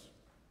prince.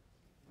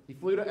 He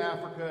flew to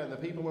Africa, and the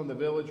people in the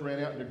village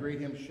ran out to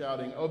greet him,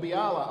 shouting,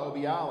 "Obiala,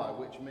 Obiala,"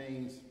 which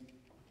means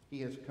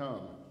he has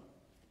come.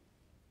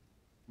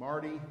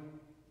 Marty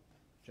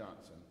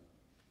Johnson,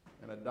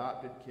 an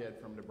adopted kid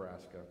from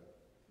Nebraska,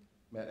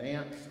 met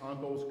aunts,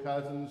 uncles,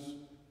 cousins,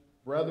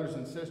 brothers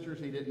and sisters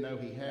he didn't know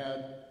he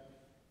had,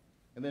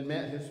 and then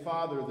met his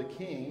father, the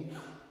king,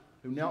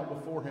 who knelt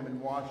before him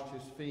and washed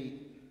his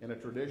feet in a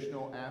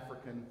traditional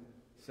African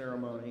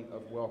ceremony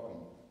of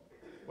welcome.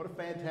 What a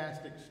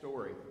fantastic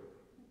story.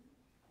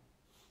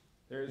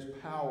 There is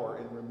power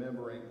in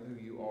remembering who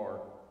you are.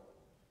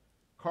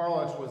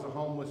 Carlos was a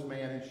homeless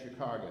man in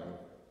Chicago.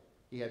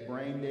 He had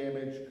brain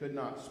damage, could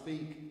not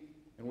speak,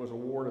 and was a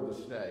ward of the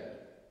state.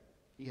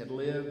 He had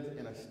lived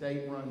in a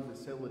state-run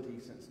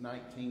facility since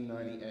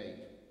 1998.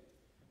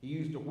 He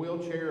used a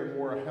wheelchair and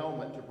wore a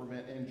helmet to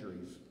prevent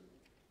injuries.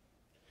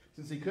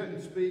 Since he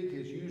couldn't speak,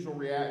 his usual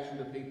reaction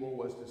to people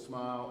was to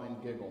smile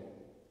and giggle.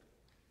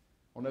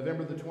 On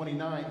November the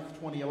 29th,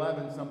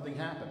 2011, something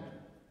happened.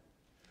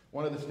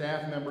 One of the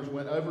staff members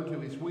went over to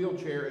his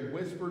wheelchair and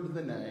whispered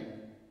the name,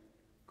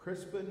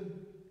 Crispin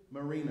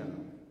Marino.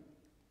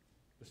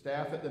 The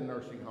staff at the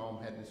nursing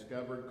home had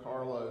discovered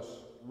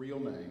Carlos' real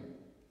name,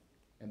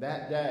 and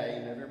that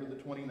day, November the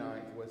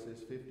 29th, was his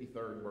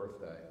 53rd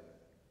birthday.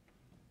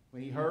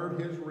 When he heard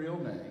his real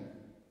name,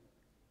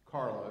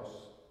 Carlos,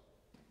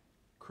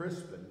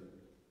 Crispin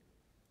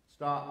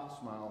stopped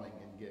smiling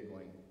and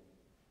giggling.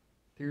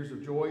 Tears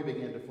of joy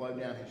began to flow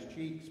down his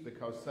cheeks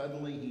because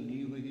suddenly he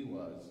knew who he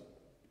was,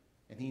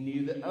 and he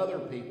knew that other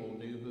people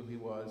knew who he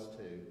was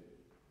too.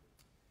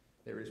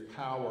 There is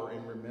power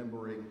in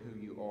remembering who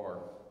you are.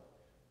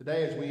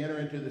 Today, as we enter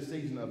into the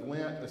season of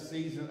Lent, a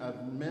season of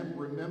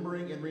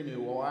remembering and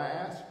renewal, I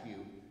ask you,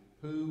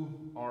 who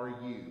are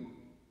you?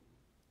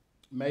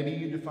 Maybe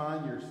you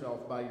define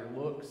yourself by your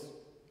looks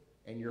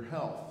and your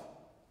health.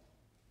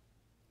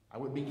 I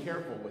would be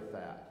careful with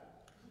that.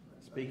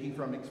 Speaking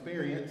from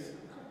experience,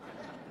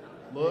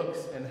 looks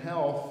and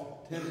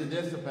health tend to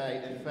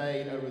dissipate and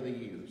fade over the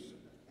years.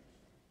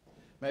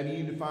 Maybe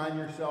you define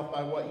yourself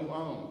by what you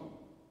own.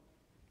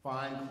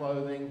 Fine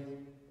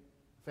clothing,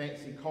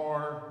 fancy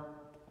car,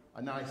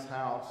 a nice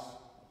house,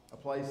 a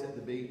place at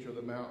the beach or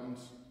the mountains.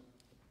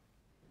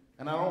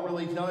 And I don't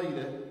need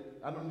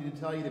to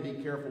tell you to be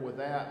careful with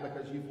that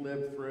because you've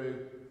lived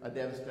through a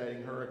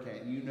devastating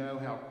hurricane. You know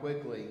how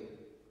quickly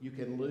you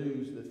can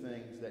lose the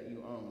things that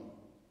you own.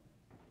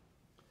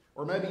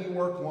 Or maybe you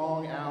work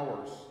long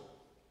hours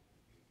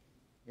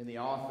in the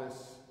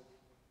office,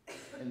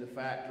 in the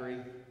factory,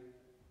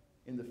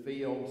 in the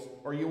fields,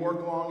 or you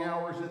work long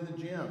hours in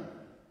the gym,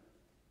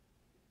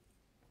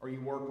 or you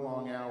work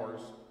long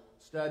hours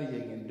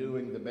studying and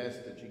doing the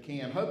best that you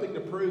can, hoping to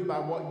prove by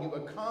what you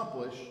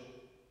accomplish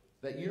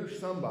that you're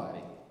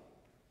somebody.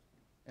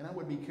 And I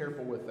would be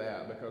careful with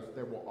that because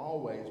there will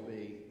always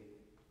be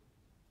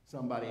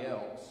somebody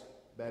else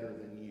better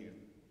than you.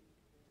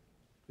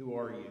 Who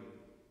are you?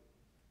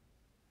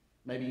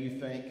 Maybe you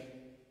think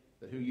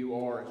that who you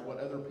are is what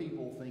other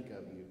people think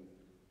of you.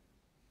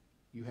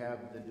 You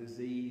have the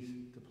disease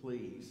to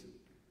please.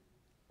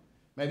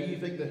 Maybe you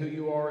think that who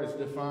you are is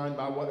defined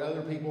by what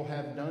other people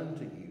have done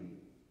to you.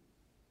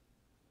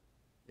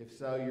 If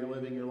so, you're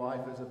living your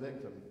life as a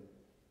victim.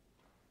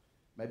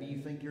 Maybe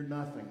you think you're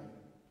nothing.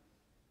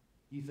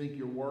 You think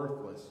you're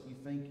worthless. You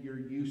think you're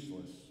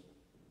useless.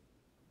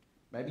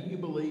 Maybe you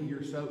believe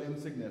you're so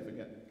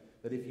insignificant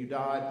that if you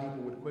died,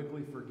 people would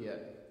quickly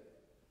forget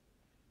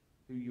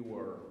who you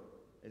were,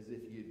 as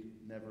if you'd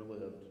never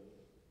lived.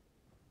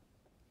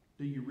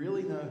 Do you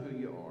really know who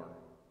you are?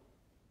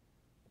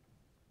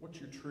 What's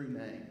your true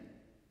name?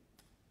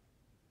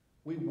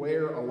 We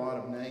wear a lot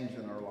of names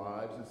in our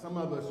lives, and some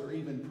of us are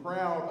even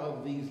proud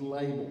of these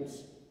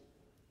labels.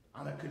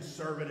 I'm a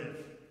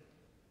conservative.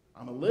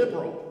 I'm a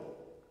liberal.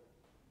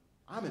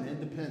 I'm an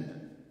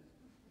independent.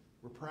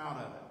 We're proud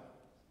of it.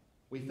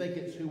 We think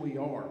it's who we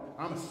are.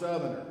 I'm a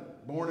Southerner,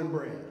 born and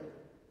bred.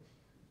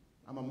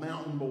 I'm a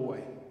mountain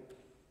boy.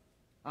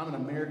 I'm an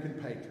American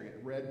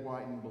patriot, red,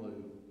 white, and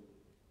blue.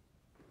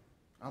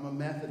 I'm a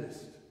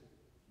Methodist.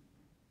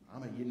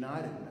 I'm a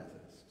United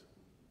Methodist.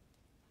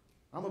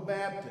 I'm a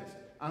Baptist.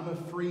 I'm a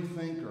free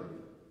thinker.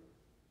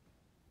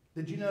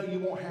 Did you know you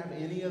won't have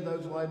any of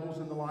those labels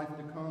in the life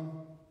to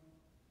come?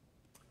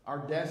 Our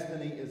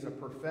destiny is a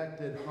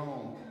perfected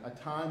home, a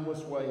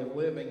timeless way of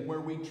living where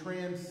we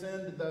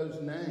transcend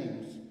those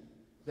names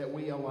that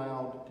we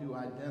allowed to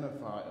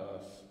identify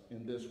us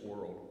in this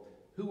world.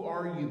 Who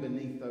are you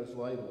beneath those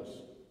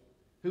labels?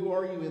 Who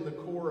are you in the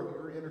core of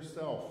your inner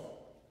self?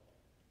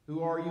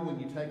 Who are you when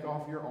you take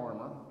off your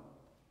armor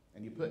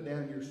and you put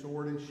down your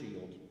sword and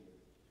shield?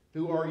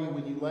 Who are you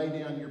when you lay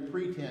down your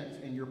pretense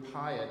and your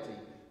piety?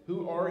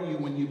 Who are you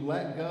when you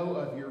let go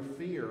of your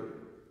fear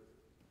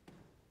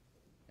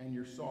and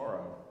your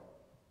sorrow?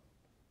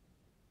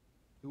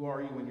 Who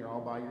are you when you're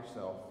all by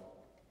yourself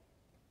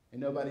and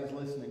nobody's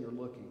listening or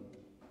looking?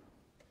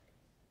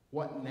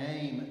 What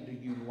name do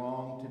you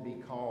long to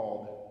be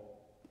called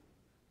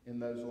in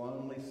those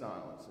lonely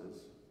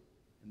silences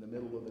in the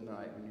middle of the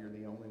night when you're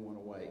the only one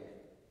awake?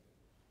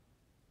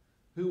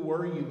 Who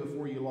were you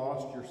before you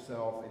lost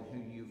yourself and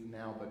who you've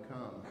now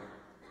become?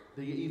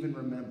 Do you even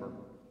remember?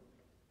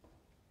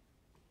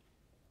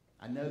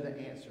 I know the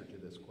answer to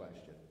this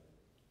question.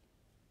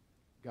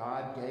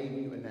 God gave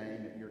you a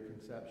name at your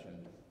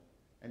conception,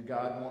 and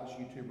God wants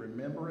you to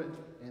remember it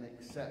and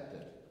accept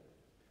it.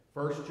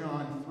 1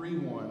 John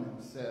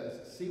 3:1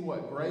 says, "See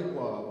what great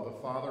love the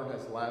Father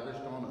has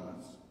lavished on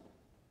us,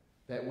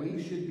 that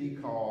we should be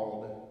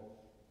called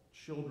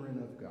children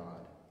of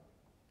God."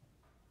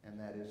 And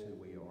that is who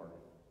we are.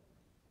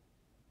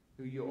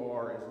 Who you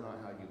are is not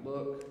how you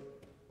look,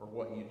 or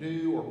what you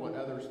do, or what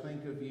others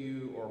think of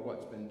you, or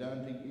what's been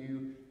done to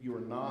you. You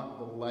are not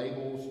the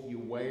labels you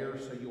wear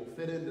so you'll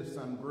fit into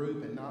some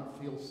group and not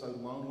feel so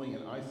lonely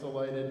and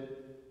isolated.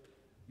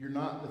 You're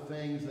not the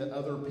things that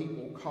other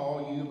people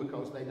call you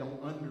because they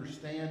don't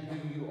understand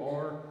who you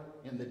are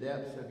in the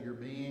depths of your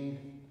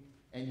being.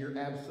 And you're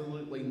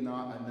absolutely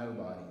not a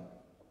nobody.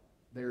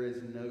 There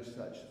is no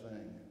such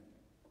thing.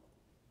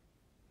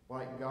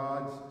 like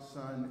God's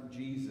Son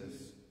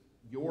Jesus,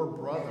 your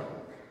brother.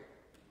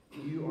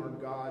 You are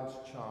God's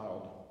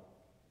child,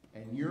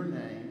 and your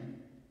name,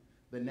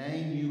 the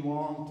name you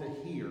long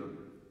to hear,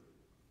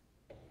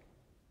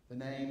 the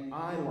name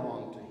I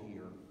long to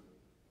hear,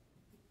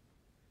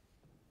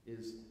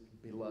 is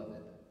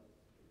beloved.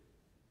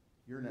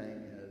 Your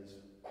name is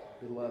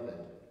beloved.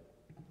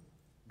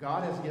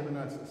 God has given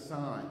us a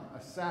sign,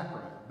 a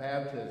sacrament,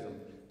 baptism,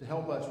 to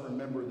help us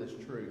remember this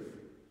truth.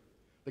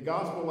 The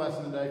gospel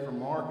lesson today from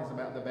Mark is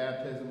about the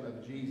baptism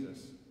of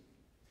Jesus.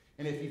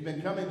 And if you've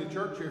been coming to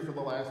church here for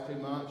the last 2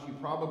 months, you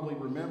probably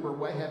remember,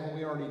 wait, haven't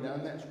we already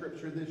done that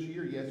scripture this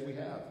year? Yes, we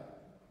have.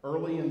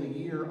 Early in the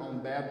year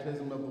on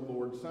Baptism of the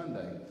Lord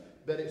Sunday.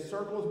 But it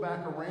circles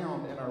back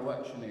around in our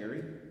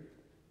lectionary,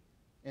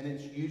 and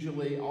it's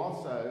usually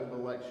also the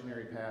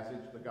lectionary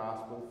passage, the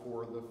gospel,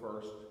 for the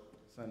first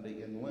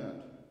Sunday in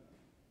Lent.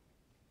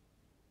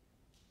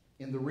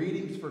 In the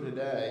readings for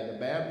today, the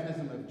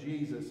baptism of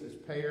Jesus is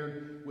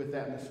paired with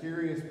that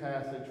mysterious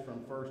passage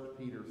from 1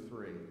 Peter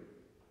 3.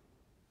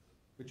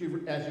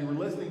 But as you were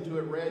listening to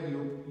it read,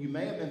 you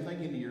may have been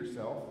thinking to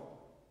yourself,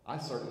 I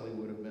certainly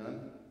would have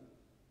been,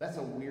 that's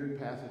a weird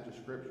passage of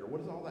Scripture.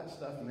 What does all that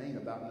stuff mean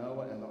about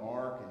Noah and the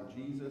ark and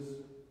Jesus?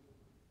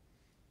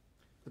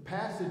 The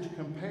passage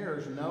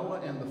compares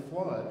Noah and the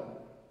flood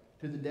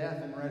to the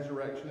death and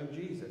resurrection of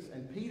Jesus.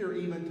 And Peter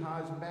even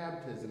ties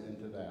baptism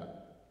into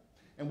that.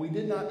 And we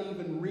did not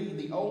even read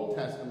the Old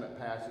Testament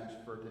passage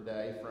for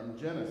today from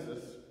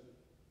Genesis.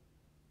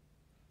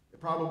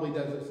 It probably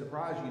doesn't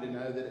surprise you to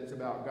know that it's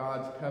about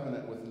God's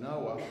covenant with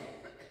Noah,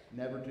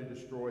 never to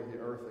destroy the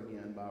earth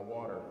again by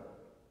water.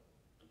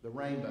 The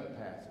rainbow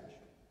passage.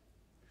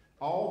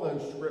 All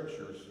those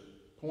scriptures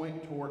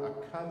point toward a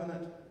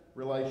covenant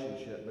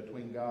relationship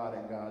between God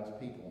and God's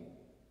people.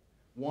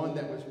 One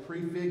that was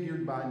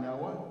prefigured by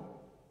Noah,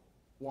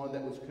 one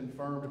that was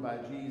confirmed by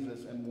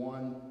Jesus, and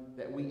one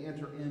that we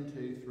enter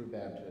into through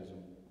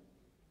baptism.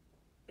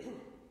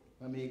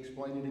 Let me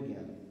explain it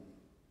again.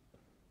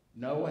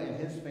 Noah and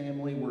his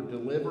family were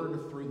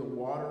delivered through the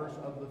waters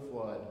of the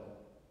flood.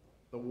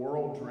 The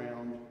world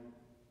drowned,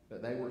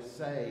 but they were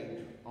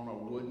saved on a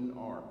wooden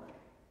ark.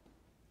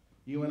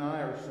 You and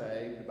I are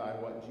saved by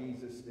what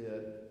Jesus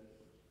did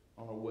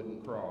on a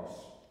wooden cross.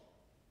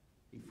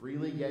 He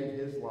freely gave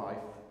his life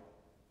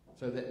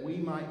so that we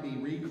might be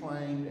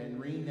reclaimed and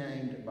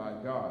renamed by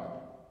God.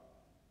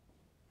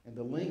 And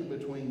the link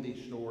between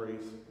these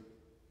stories,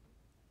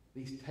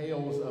 these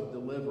tales of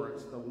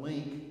deliverance, the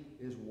link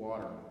is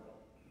water.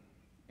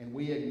 And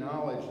we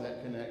acknowledge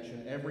that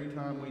connection every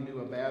time we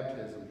do a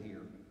baptism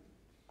here.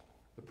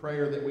 The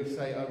prayer that we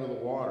say over the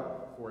water,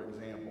 for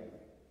example.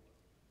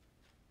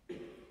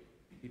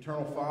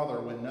 Eternal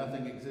Father, when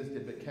nothing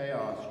existed but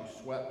chaos,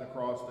 you swept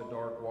across the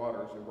dark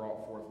waters and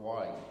brought forth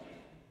light.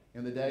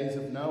 In the days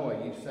of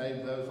Noah, you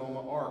saved those on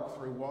the ark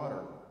through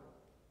water.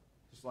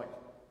 Just like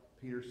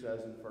Peter says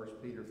in 1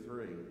 Peter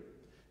 3.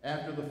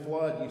 After the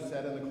flood, you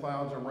set in the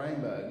clouds a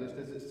rainbow, just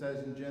as it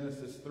says in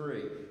Genesis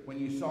 3. When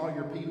you saw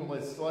your people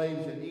as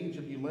slaves in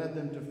Egypt, you led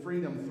them to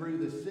freedom through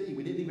the sea.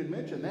 We didn't even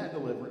mention that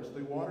deliverance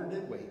through water,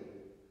 did we?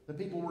 The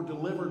people were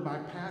delivered by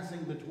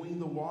passing between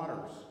the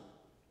waters.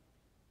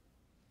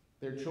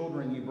 Their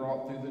children you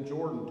brought through the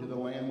Jordan to the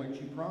land which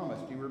you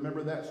promised. Do you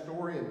remember that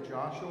story of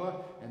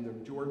Joshua and the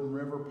Jordan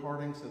River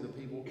parting so the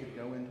people could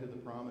go into the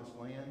promised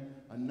land?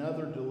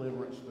 Another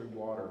deliverance through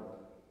water.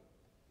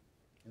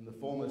 In the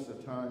fullness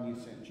of time, you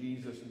sent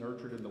Jesus,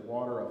 nurtured in the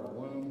water of the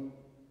womb.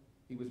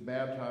 He was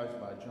baptized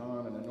by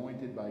John and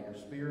anointed by your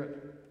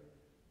Spirit.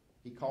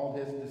 He called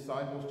his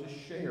disciples to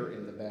share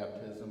in the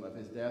baptism of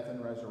his death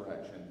and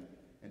resurrection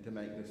and to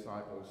make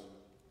disciples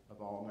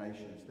of all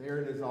nations. There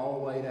it is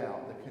all laid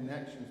out, the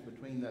connections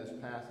between those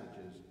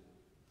passages.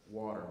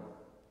 Water.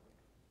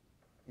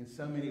 In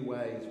so many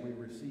ways, we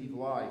receive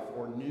life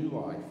or new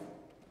life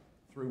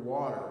through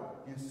water.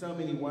 In so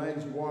many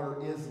ways, water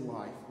is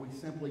life. We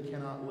simply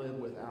cannot live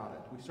without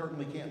it. We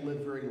certainly can't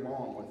live very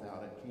long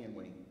without it, can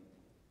we?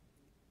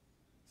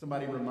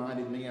 Somebody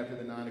reminded me after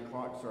the 9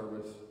 o'clock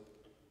service,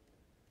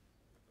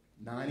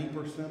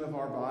 90% of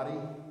our body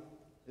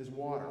is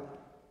water.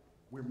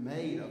 We're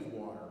made of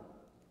water.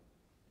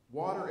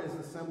 Water is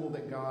the symbol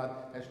that God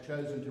has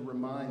chosen to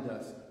remind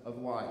us of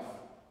life.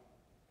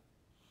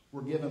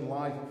 We're given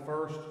life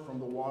first from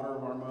the water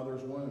of our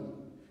mother's womb.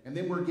 And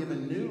then we're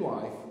given new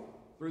life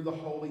through the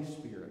Holy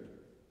Spirit.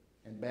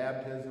 And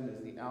baptism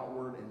is the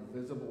outward and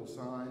visible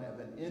sign of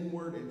an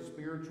inward and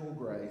spiritual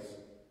grace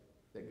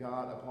that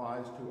God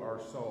applies to our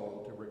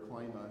soul to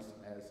reclaim us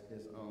as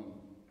his own.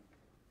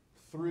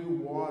 Through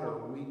water,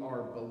 we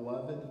are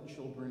beloved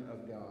children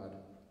of God.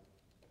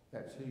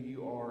 That's who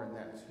you are, and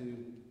that's who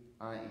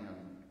I am.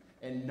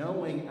 And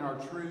knowing our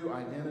true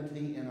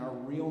identity and our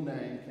real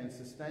name can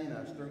sustain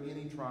us through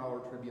any trial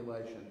or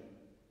tribulation.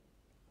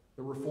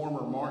 The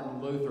reformer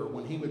Martin Luther,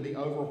 when he would be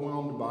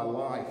overwhelmed by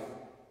life,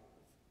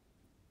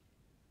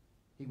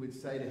 he would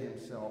say to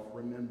himself,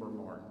 remember,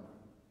 Martin,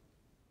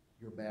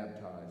 you're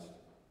baptized.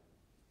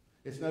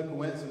 It's no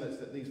coincidence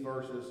that these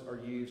verses are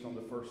used on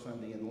the first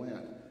Sunday in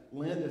Lent.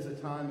 Lent is a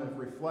time of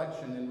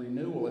reflection and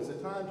renewal. It's a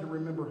time to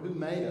remember who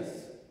made us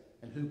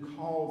and who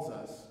calls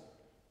us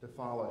to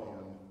follow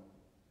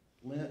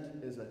him.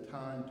 Lent is a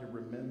time to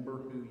remember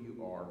who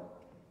you are.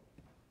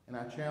 And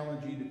I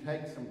challenge you to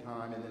take some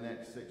time in the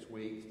next 6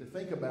 weeks to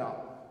think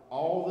about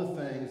all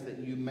the things that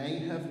you may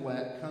have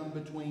let come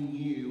between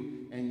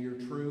you and your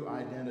true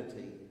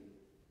identity.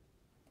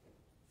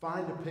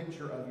 Find a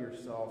picture of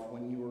yourself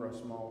when you were a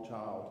small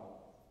child.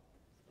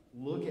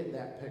 Look at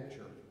that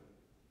picture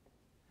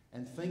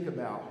and think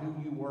about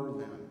who you were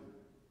then.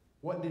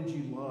 What did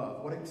you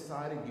love? What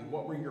excited you?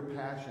 What were your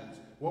passions?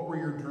 What were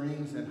your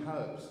dreams and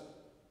hopes?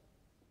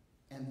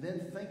 And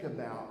then think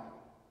about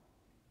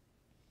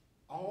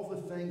all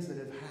the things that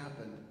have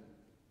happened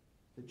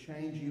to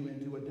change you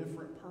into a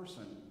different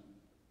person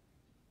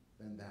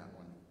than that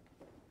one.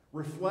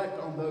 Reflect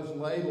on those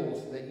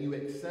labels that you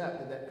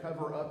accept that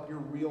cover up your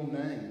real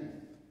name.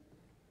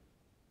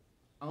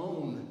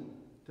 Own,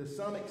 to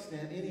some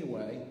extent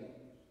anyway,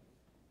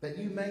 that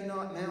you may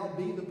not now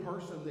be the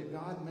person that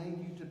God made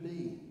you to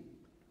be.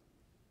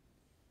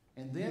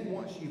 And then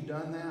once you've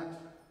done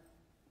that,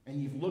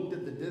 and you've looked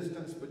at the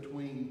distance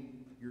between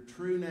your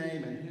true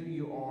name and who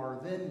you are,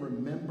 then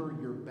remember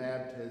your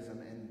baptism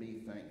and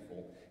be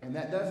thankful. And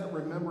that doesn't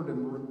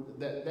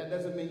that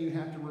doesn't mean you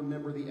have to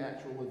remember the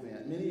actual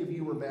event. Many of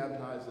you were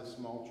baptized as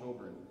small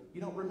children.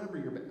 You don't remember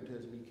your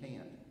baptism, you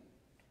can't.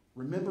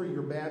 Remember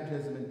your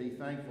baptism and be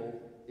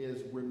thankful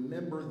is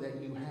remember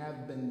that you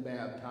have been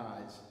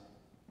baptized.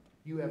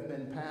 You have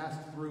been passed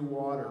through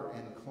water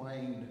and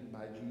claimed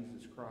by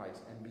Jesus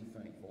Christ, and be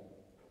thankful.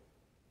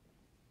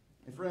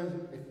 And friends,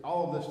 if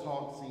all of this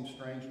talk seems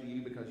strange to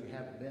you because you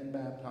haven't been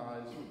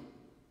baptized,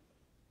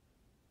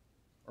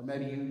 or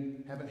maybe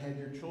you haven't had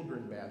your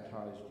children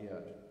baptized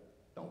yet,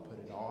 don't put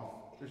it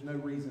off. There's no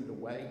reason to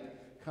wait.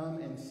 Come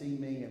and see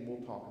me and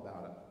we'll talk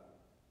about it.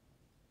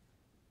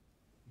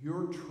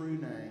 Your true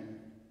name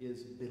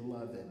is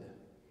beloved.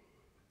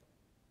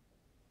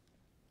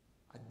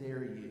 I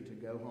dare you to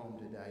go home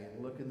today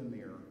and look in the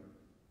mirror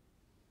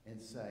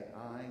and say,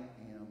 I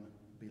am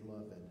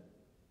beloved.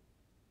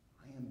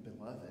 I am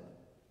beloved.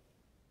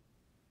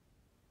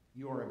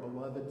 You are a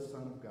beloved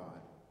son of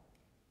God.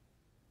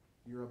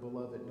 You're a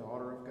beloved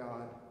daughter of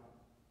God.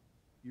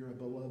 You're a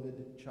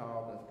beloved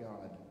child of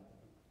God.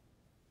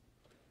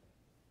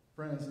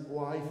 Friends,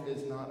 life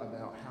is not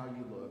about how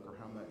you look or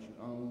how much you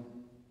own.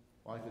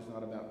 Life is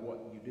not about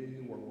what you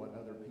do or what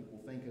other people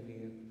think of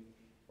you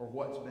or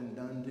what's been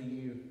done to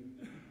you.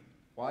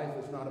 Life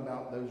is not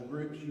about those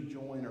groups you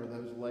join or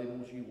those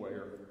labels you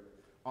wear.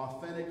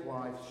 Authentic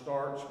life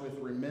starts with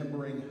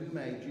remembering who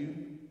made you,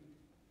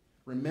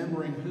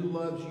 remembering who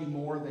loves you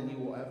more than you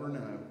will ever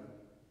know,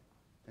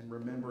 and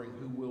remembering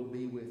who will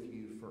be with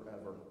you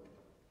forever.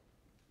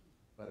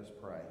 Let us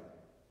pray.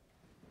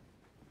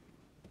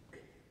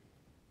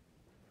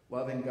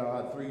 Loving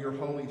God, through your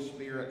Holy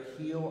Spirit,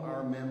 heal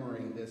our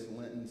memory this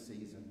Lenten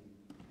season.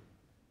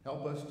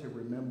 Help us to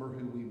remember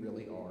who we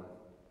really are.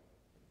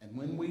 And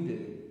when we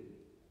do,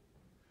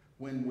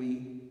 when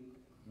we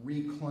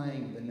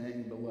reclaim the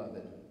name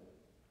beloved,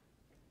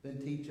 then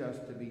teach us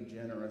to be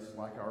generous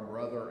like our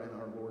brother and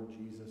our Lord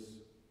Jesus.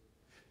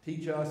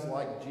 Teach us,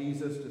 like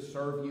Jesus, to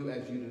serve you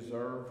as you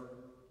deserve,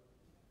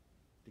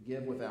 to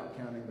give without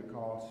counting the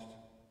cost,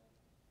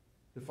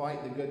 to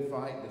fight the good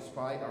fight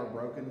despite our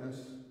brokenness,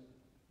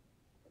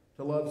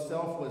 to love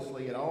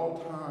selflessly at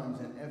all times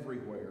and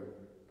everywhere,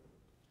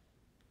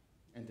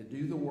 and to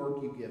do the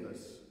work you give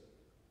us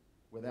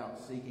without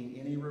seeking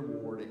any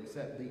reward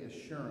except the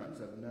assurance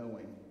of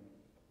knowing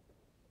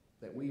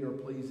that we are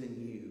pleasing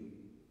you,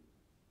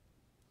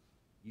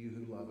 you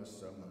who love us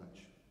so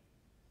much.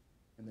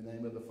 In the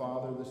name of the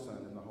Father, the Son,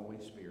 and the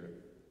Holy Spirit.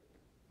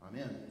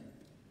 Amen.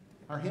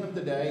 Our hymn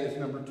today is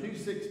number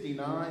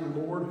 269,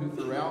 Lord, who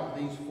throughout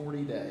these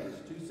 40 days.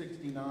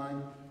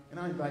 269, and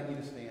I invite you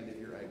to stand if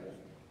you're able.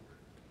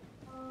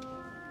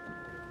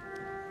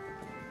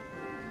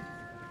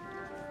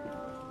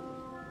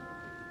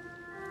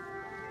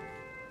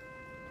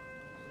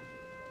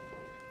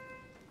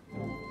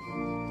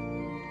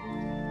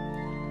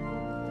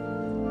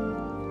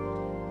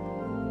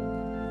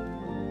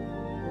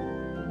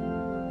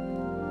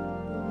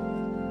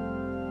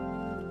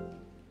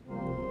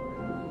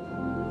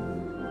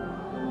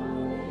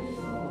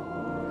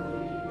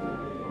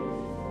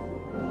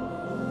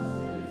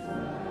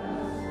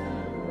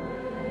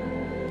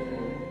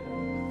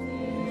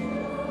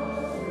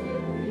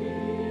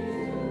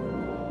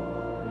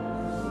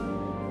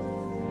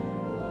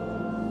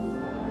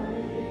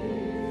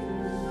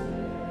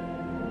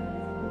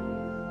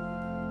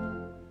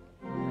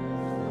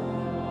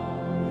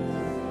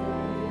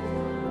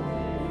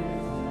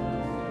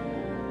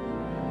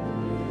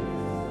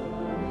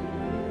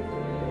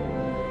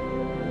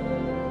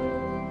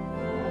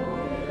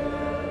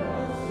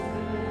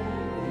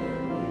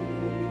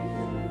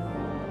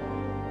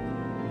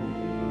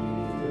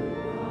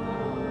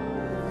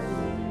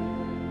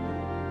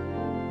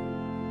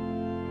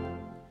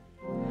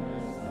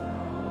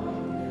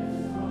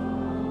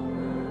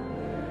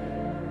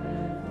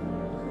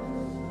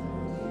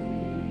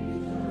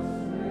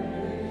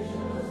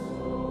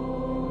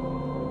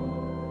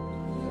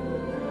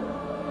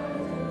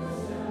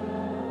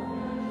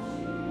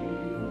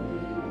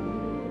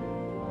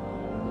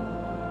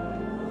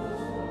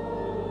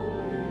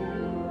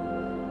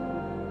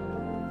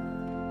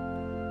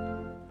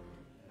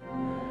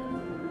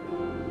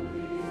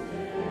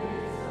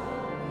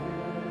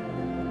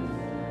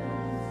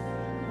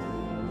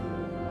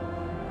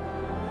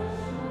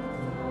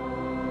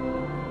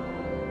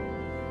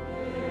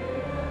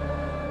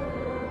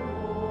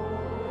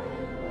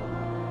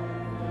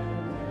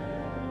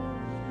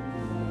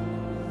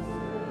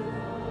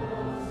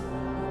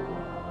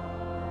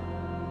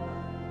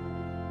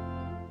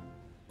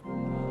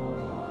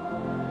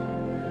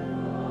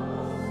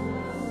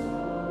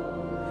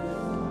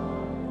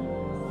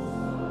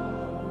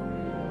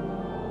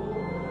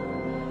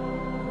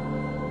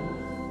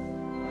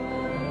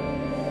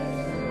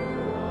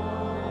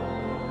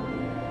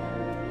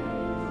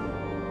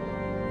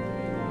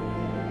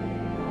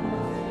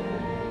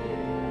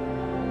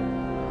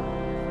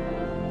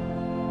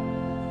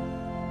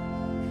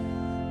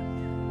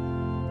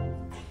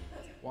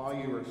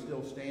 while you are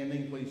still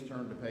standing, please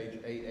turn to page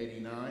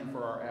 889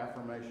 for our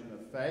affirmation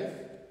of faith.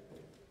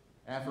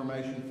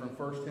 Affirmation from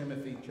 1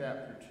 Timothy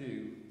chapter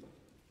 2.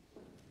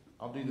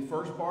 I'll do the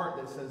first part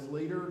that says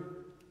leader,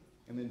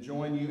 and then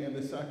join you in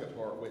the second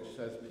part, which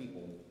says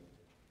people.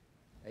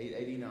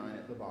 889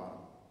 at the bottom.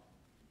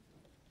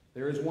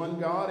 There is one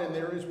God and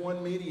there is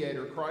one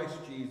mediator, Christ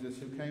Jesus,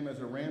 who came as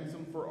a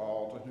ransom for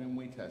all, to whom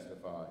we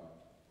testify.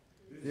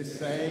 This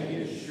saying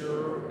is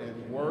sure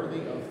and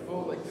worthy of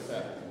full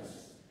acceptance,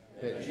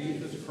 that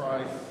Jesus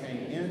Christ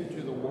came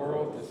into the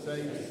world to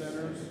save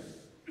sinners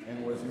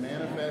and was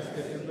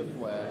manifested in the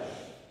flesh,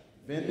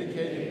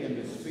 vindicated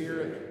in the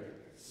Spirit,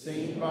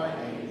 seen by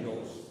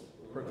angels,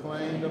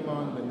 proclaimed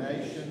among the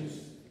nations,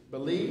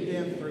 believed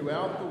in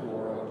throughout the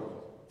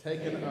world,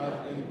 taken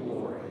up in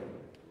glory.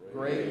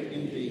 Great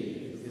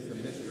indeed is the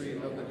mystery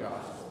of the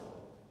gospel.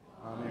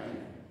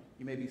 Amen.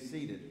 You may be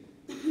seated.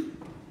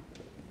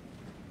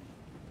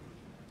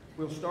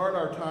 We'll start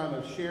our time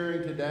of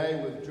sharing today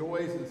with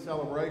joys and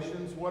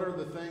celebrations. What are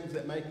the things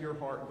that make your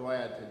heart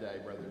glad today,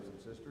 brothers and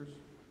sisters?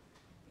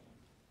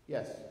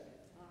 Yes?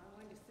 I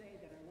wanted to say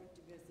that I went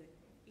to visit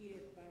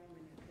Edith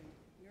Bowman at the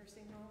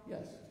nursing home.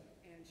 Yes.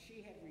 And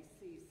she had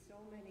received so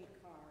many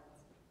cards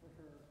for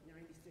her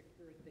 96th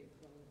birthday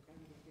from the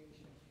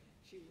congregation.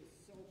 She was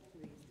so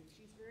pleased, and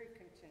she's very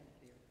content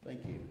there.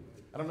 Thank you.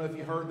 I don't know if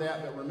you heard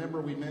that, but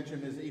remember we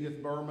mentioned Ms.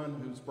 Edith Berman,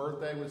 whose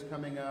birthday was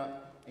coming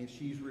up, and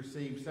she's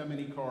received so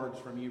many cards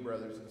from you,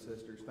 brothers and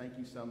sisters. Thank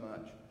you so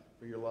much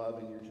for your love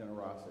and your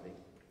generosity.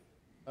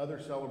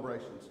 Other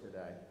celebrations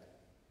today.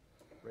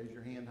 Raise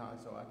your hand high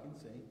so I can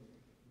see.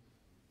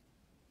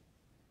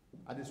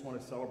 I just want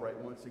to celebrate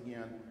once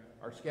again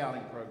our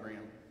scouting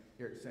program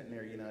here at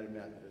Centenary United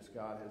Methodist.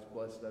 God has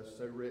blessed us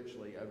so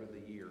richly over the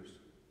years.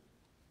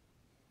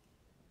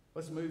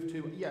 Let's move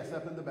to, yes,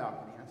 up in the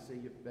balcony. I see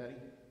you, Betty.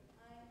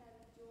 I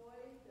have joy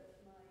that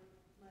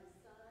my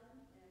son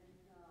and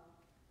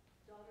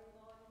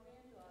daughter-in-law and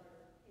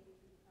granddaughter came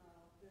to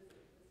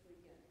visit this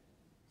weekend.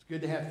 It's good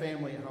to have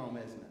family at home,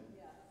 isn't it?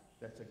 Yes.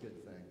 That's a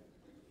good thing.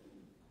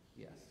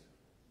 Yes.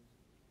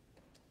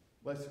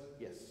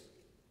 Yes.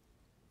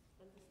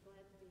 I'm just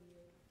glad to be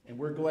here. And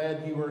we're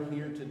glad you are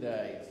here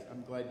today.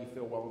 I'm glad you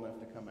feel well enough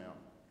to come out.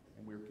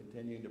 And we're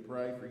continuing to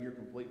pray for your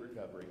complete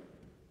recovery.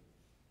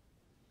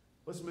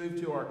 Let's move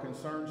to our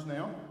concerns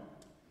now.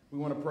 We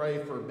want to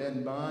pray for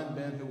Ben Bunn,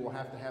 Ben who will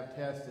have to have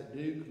tests at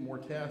Duke, more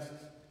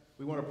tests.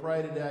 We want to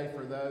pray today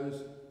for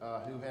those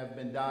who have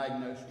been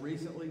diagnosed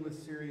recently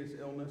with serious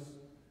illness.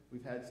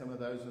 We've had some of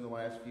those in the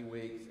last few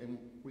weeks. And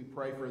we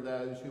pray for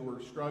those who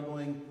are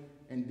struggling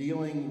and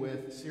dealing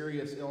with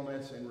serious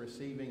illness and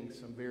receiving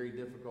some very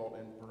difficult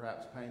and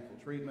perhaps painful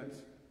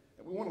treatments.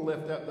 And we want to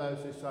lift up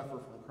those who suffer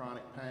from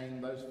chronic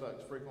pain. Those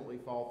folks frequently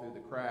fall through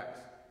the cracks.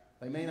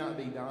 They may not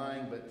be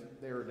dying,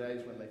 but there are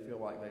days when they feel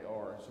like they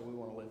are, so we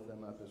want to lift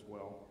them up as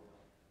well.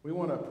 We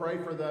want to pray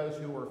for those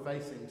who are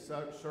facing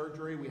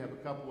surgery. We have a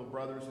couple of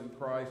brothers in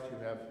Christ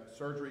who have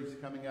surgeries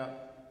coming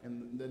up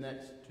in the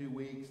next 2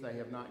 weeks. They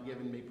have not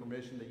given me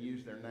permission to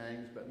use their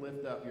names, but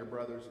lift up your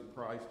brothers in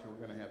Christ who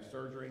are going to have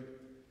surgery.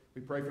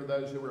 We pray for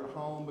those who are at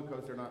home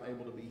because they're not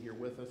able to be here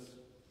with us.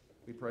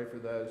 We pray for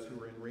those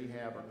who are in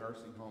rehab or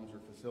nursing homes or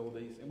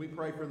facilities. And we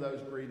pray for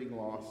those grieving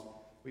loss.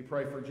 We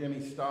pray for Jimmy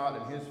Stott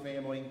and his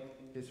family.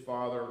 His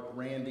father,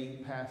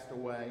 Randy, passed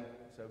away,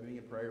 so be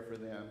in prayer for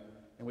them.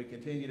 And we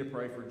continue to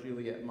pray for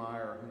Juliet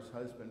Meyer, whose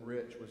husband,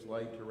 Rich, was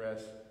laid to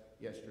rest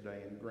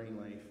yesterday in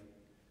Greenleaf.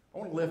 I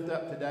want to lift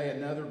up today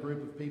another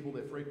group of people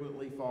that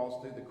frequently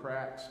falls through the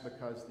cracks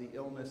because the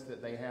illness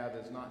that they have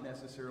is not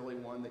necessarily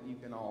one that you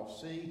can all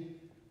see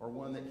or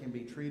one that can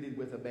be treated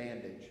with a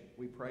bandage.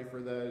 We pray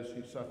for those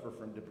who suffer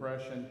from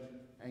depression,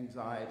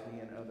 anxiety,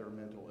 and other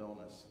mental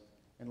illness.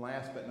 And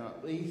last but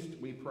not least,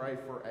 we pray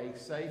for a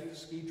safe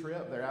ski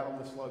trip. They're out on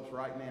the slopes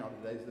right now.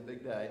 Today's the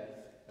big day.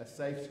 A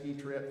safe ski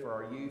trip for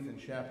our youth and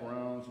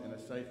chaperones and a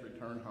safe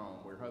return home.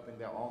 We're hoping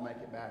they'll all make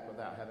it back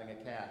without having a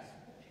cast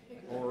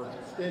or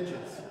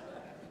stitches.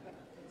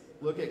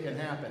 Look, it can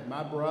happen.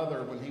 My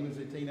brother, when he was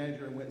a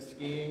teenager and went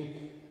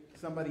skiing,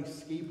 somebody's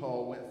ski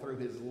pole went through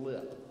his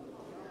lip.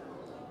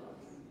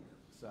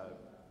 So,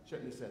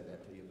 shouldn't have said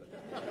that to you, but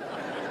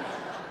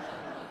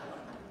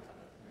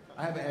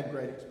I haven't had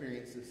great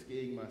experiences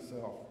skiing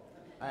myself.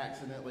 I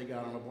accidentally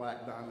got on a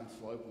black diamond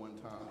slope one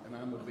time, and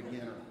I'm a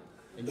beginner.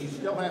 And you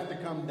still have to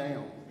come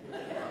down.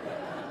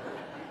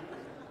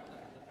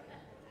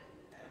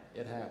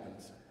 It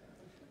happens.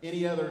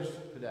 Any others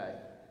today?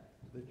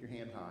 Lift your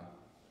hand high.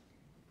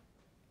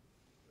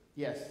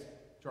 Yes,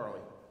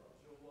 Charlie.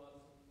 Joe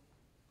Watson.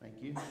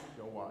 Thank you.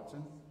 Joe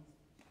Watson.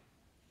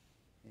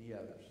 Any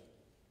others?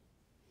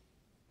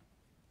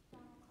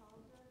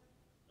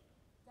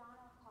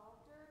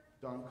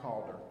 Don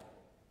Calder.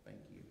 Thank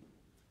you.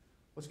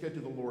 Let's go to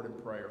the Lord in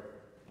prayer.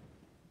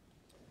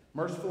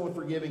 Merciful and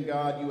forgiving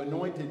God, you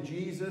anointed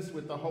Jesus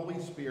with the Holy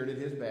Spirit at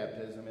his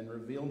baptism and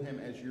revealed him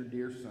as your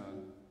dear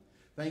Son.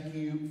 Thank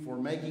you for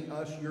making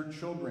us your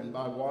children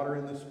by water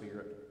and the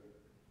Spirit.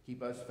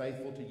 Keep us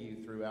faithful to you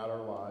throughout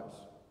our lives.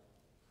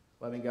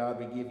 Loving God,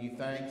 we give you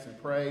thanks and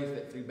praise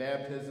that through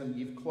baptism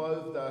you've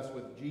clothed us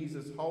with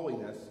Jesus'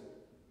 holiness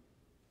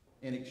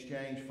in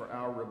exchange for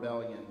our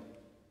rebellion.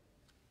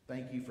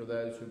 Thank you for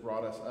those who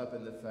brought us up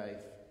in the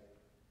faith.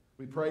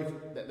 We pray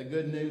that the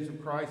good news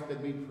of Christ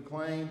would be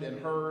proclaimed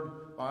and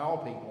heard by all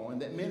people, and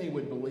that many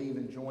would believe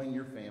and join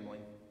your family.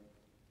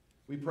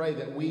 We pray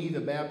that we, the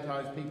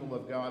baptized people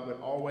of God, would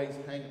always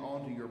hang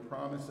on to your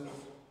promises,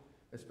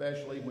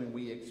 especially when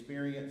we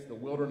experience the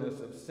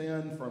wilderness of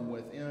sin from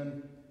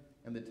within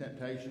and the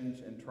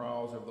temptations and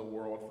trials of the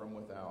world from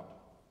without.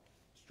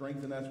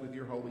 Strengthen us with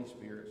your Holy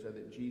Spirit so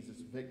that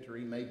Jesus'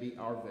 victory may be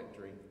our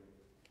victory.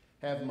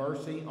 Have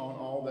mercy on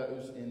all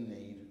those in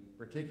need,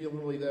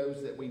 particularly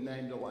those that we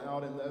named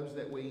aloud and those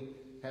that we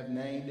have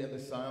named in the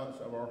silence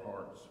of our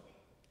hearts.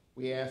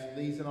 We ask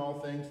these and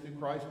all things through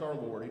Christ our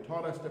Lord, who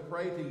taught us to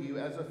pray to you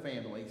as a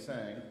family,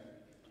 saying,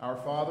 Our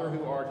Father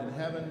who art in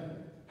heaven,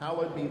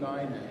 hallowed be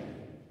thy name.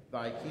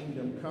 Thy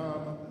kingdom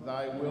come,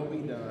 thy will be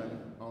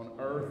done, on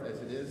earth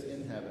as it is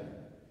in heaven.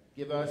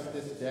 Give us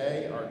this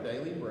day our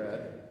daily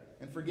bread,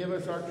 and forgive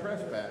us our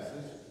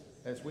trespasses,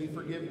 as we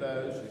forgive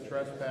those who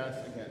trespass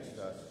against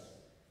us.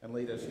 And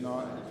lead us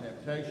not into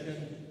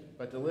temptation,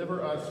 but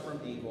deliver us from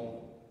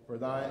evil. For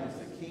thine is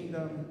the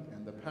kingdom,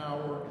 and the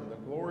power, and the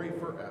glory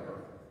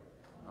forever.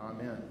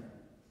 Amen.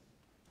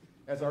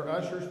 As our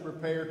ushers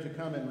prepare to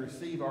come and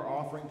receive our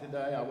offering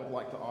today, I would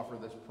like to offer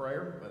this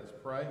prayer. Let us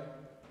pray.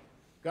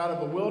 God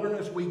of the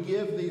wilderness, we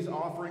give these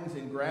offerings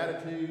in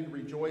gratitude,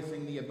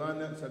 rejoicing the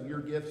abundance of your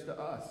gifts to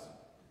us.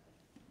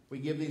 We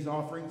give these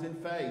offerings in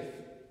faith,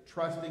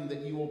 trusting that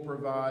you will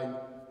provide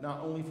not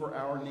only for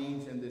our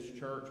needs in this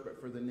church,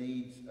 but for the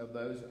needs of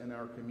those in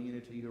our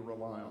community who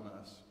rely on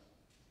us.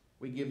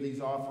 We give these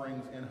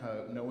offerings in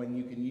hope, knowing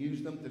you can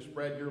use them to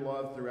spread your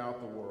love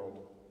throughout the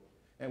world.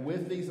 And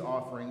with these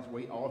offerings,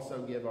 we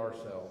also give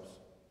ourselves.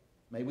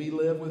 May we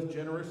live with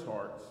generous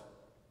hearts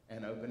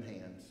and open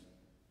hands.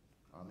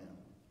 Amen.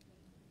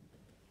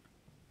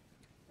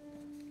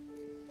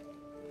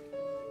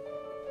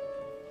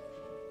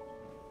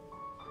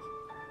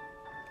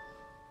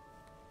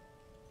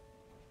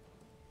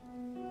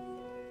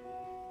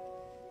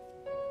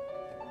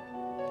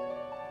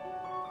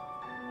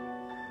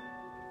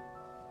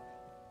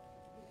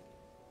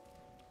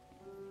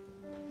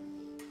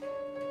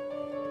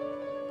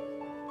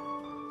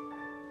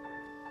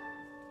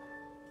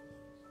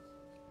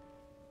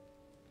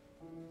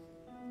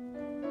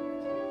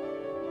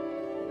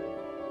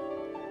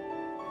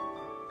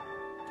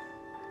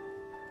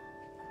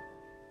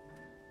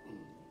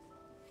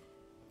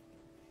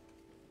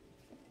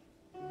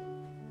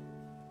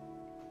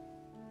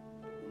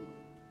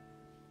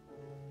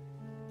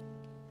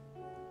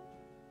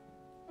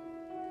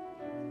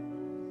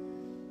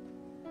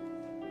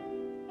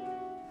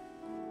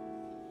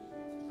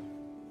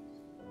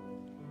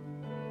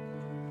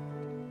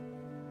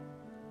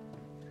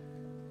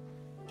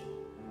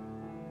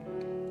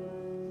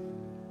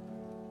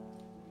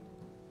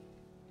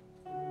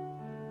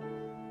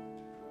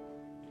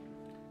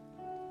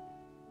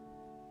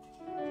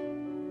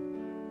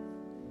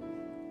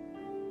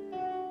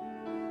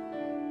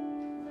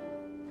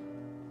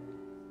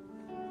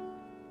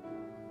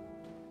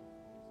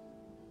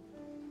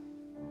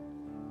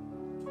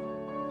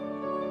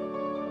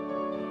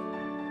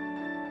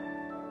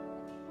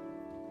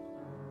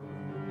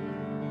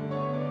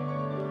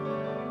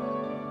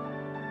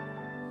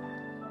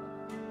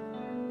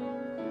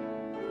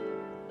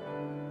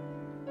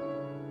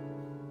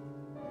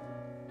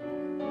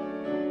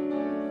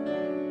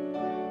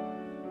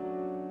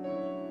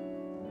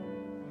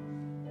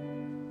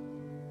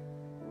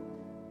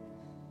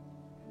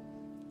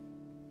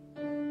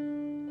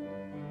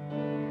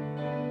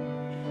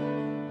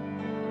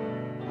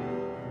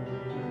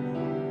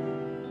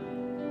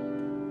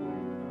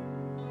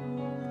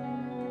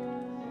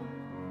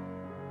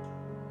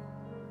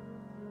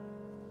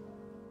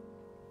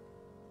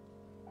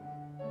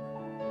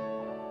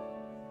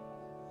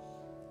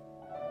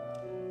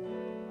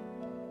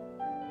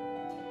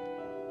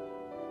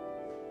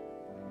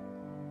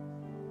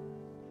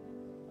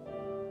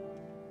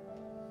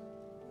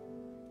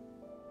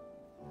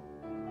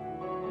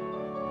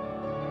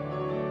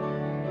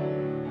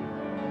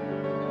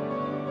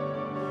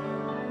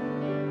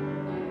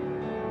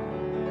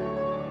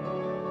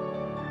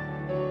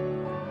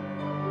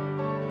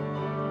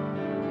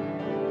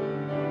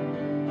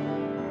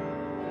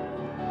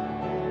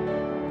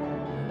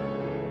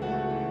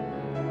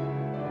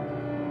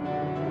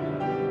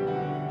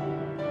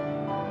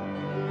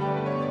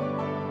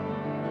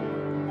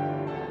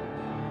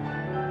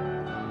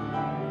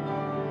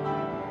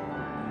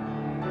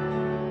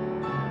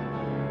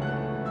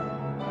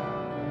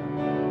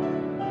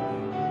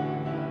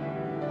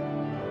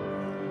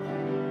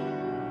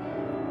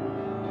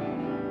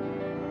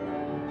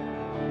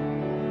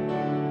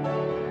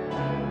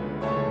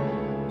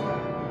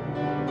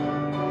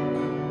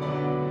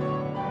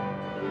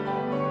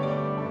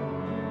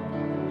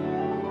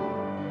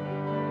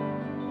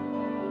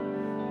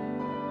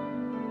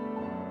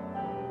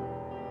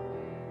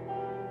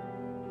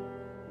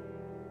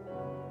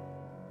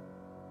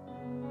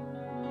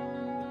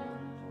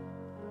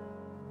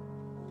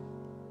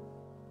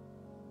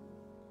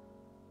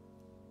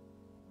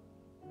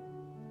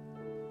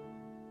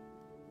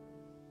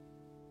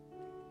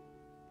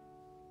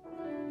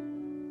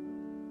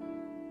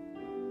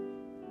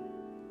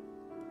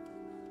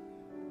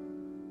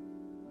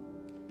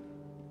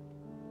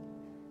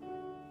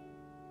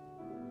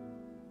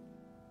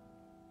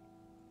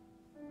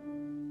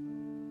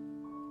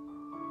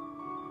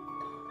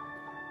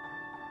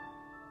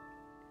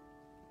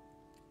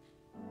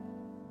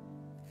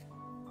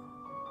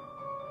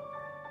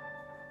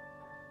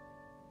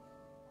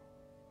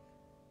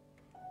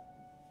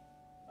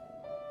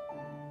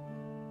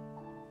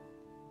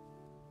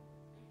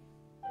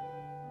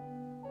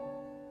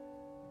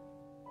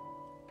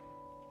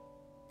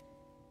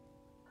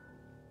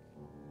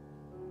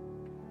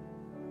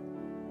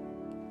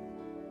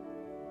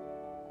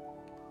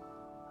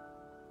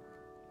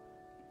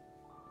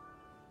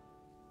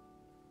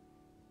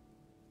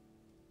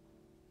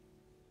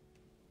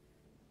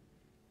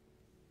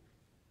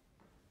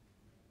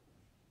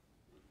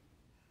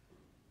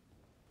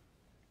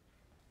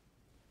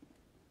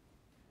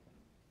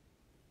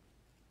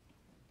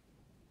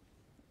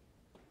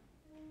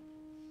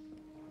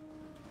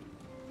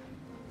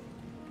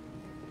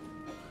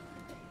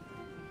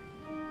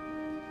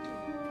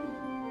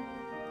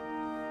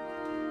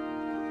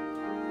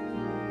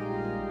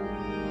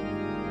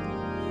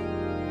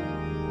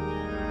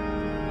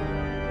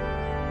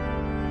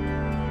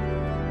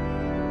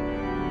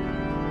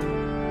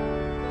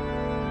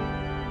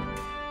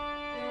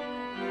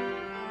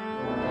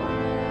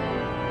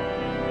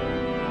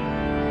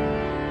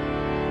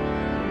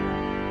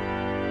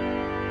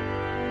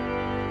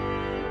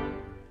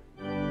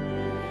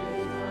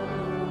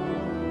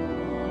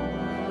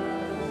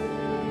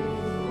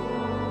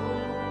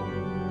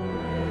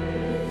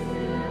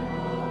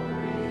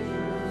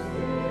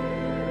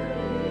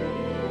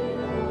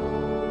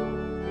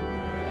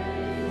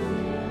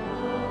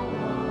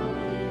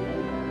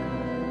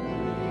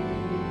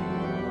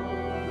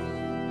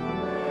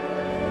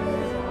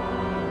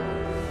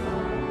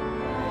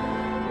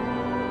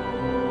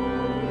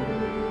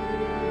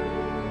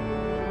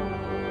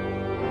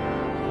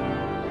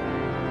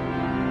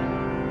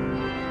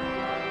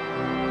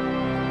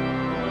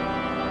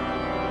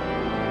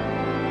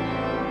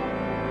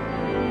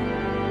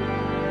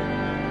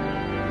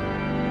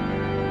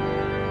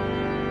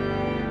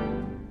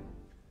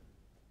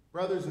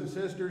 Brothers and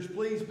sisters,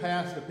 please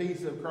pass the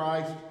peace of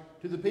Christ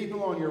to the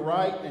people on your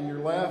right and your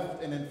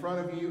left and in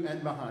front of you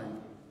and behind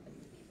you.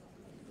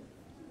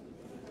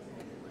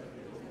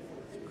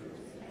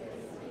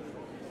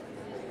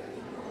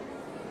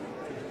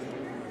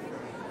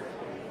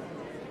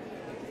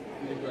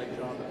 You did a great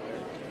job. Thank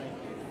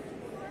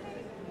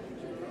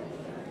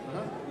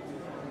you.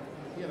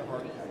 He had a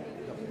heart attack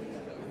a couple weeks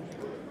ago.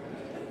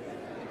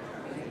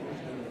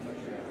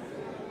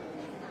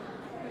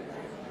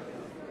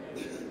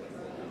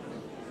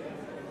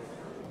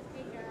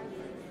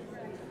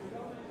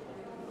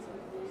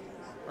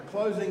 Our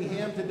closing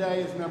hymn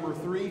today is number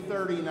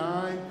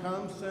 339,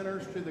 Come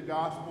Sinners to the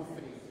Gospel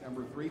Feast,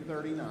 number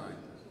 339.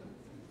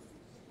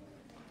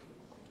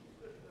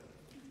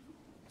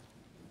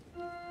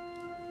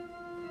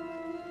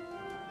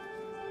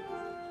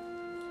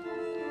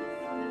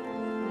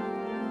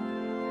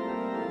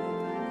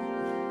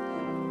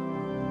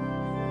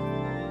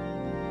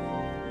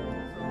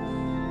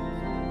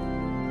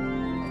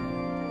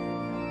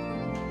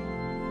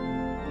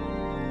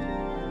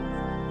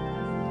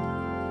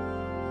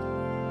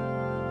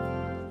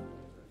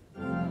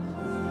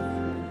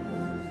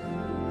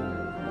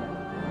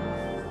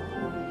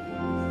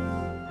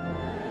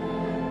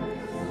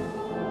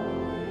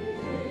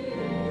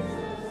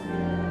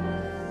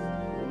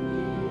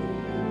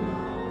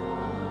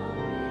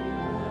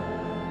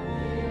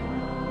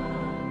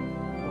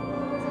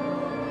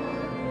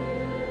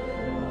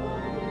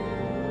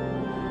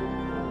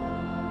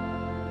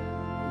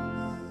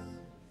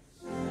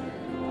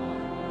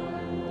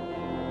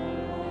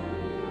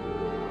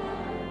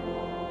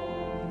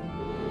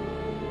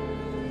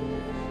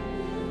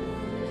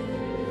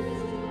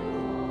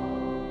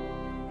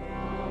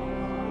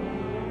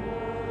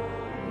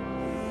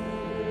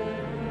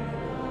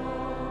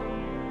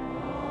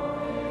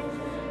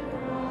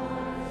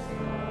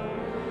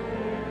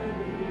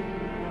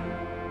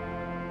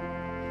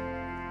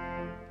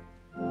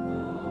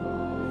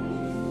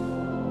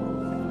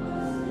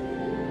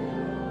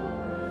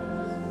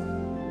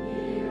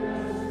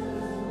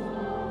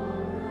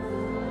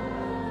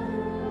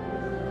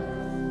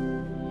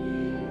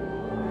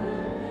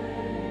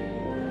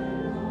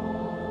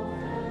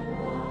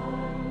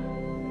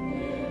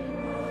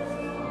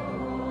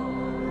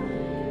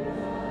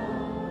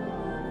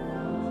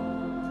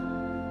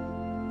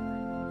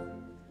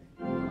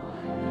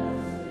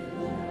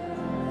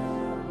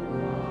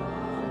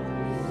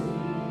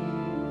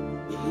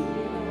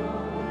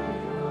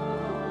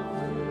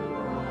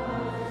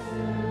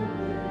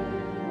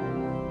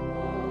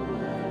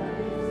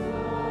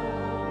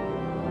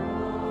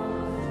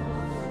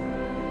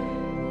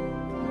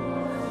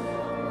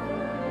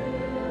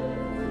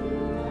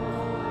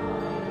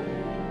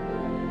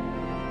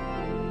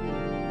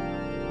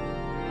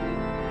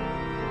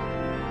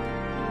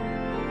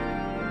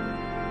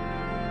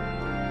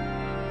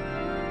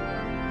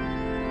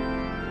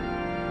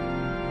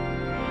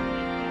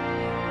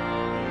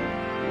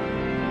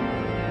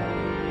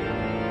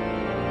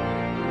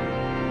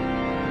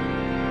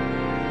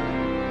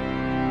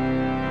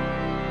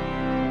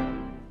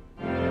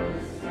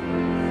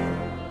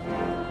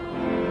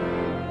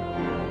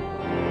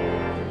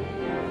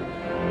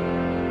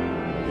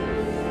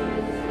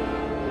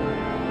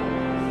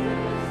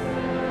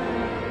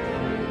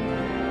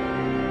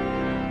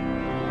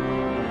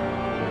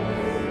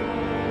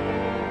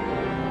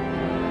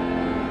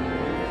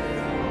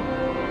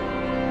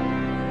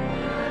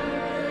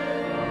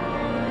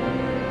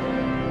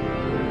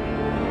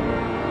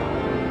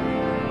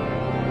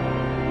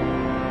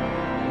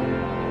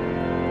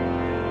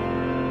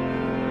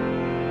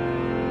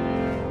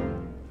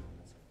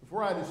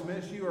 Before I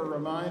dismiss you, a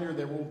reminder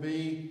there will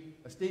be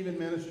a Stephen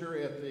minister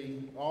at the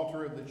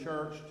altar of the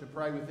church to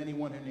pray with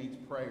anyone who needs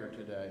prayer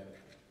today.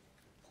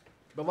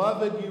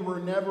 Beloved, you were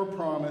never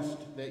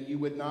promised that you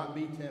would not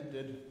be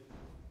tempted,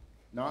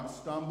 not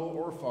stumble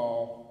or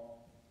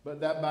fall,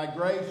 but that by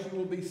grace you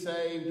will be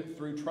saved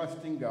through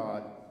trusting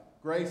God.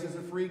 Grace is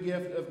a free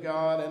gift of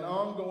God, an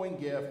ongoing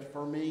gift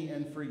for me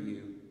and for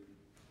you.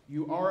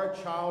 You are a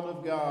child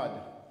of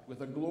God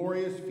with a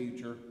glorious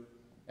future,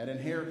 an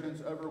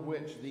inheritance over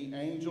which the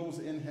angels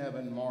in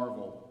heaven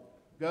marvel.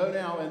 Go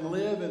now and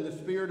live in the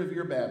spirit of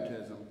your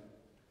baptism.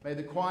 May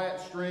the quiet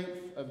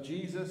strength of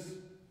Jesus,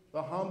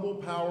 the humble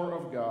power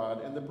of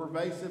God, and the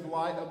pervasive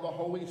light of the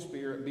Holy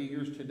Spirit be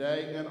yours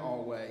today and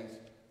always.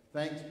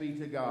 Thanks be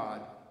to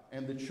God.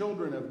 And the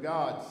children of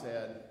God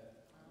said,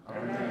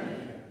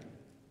 Amen.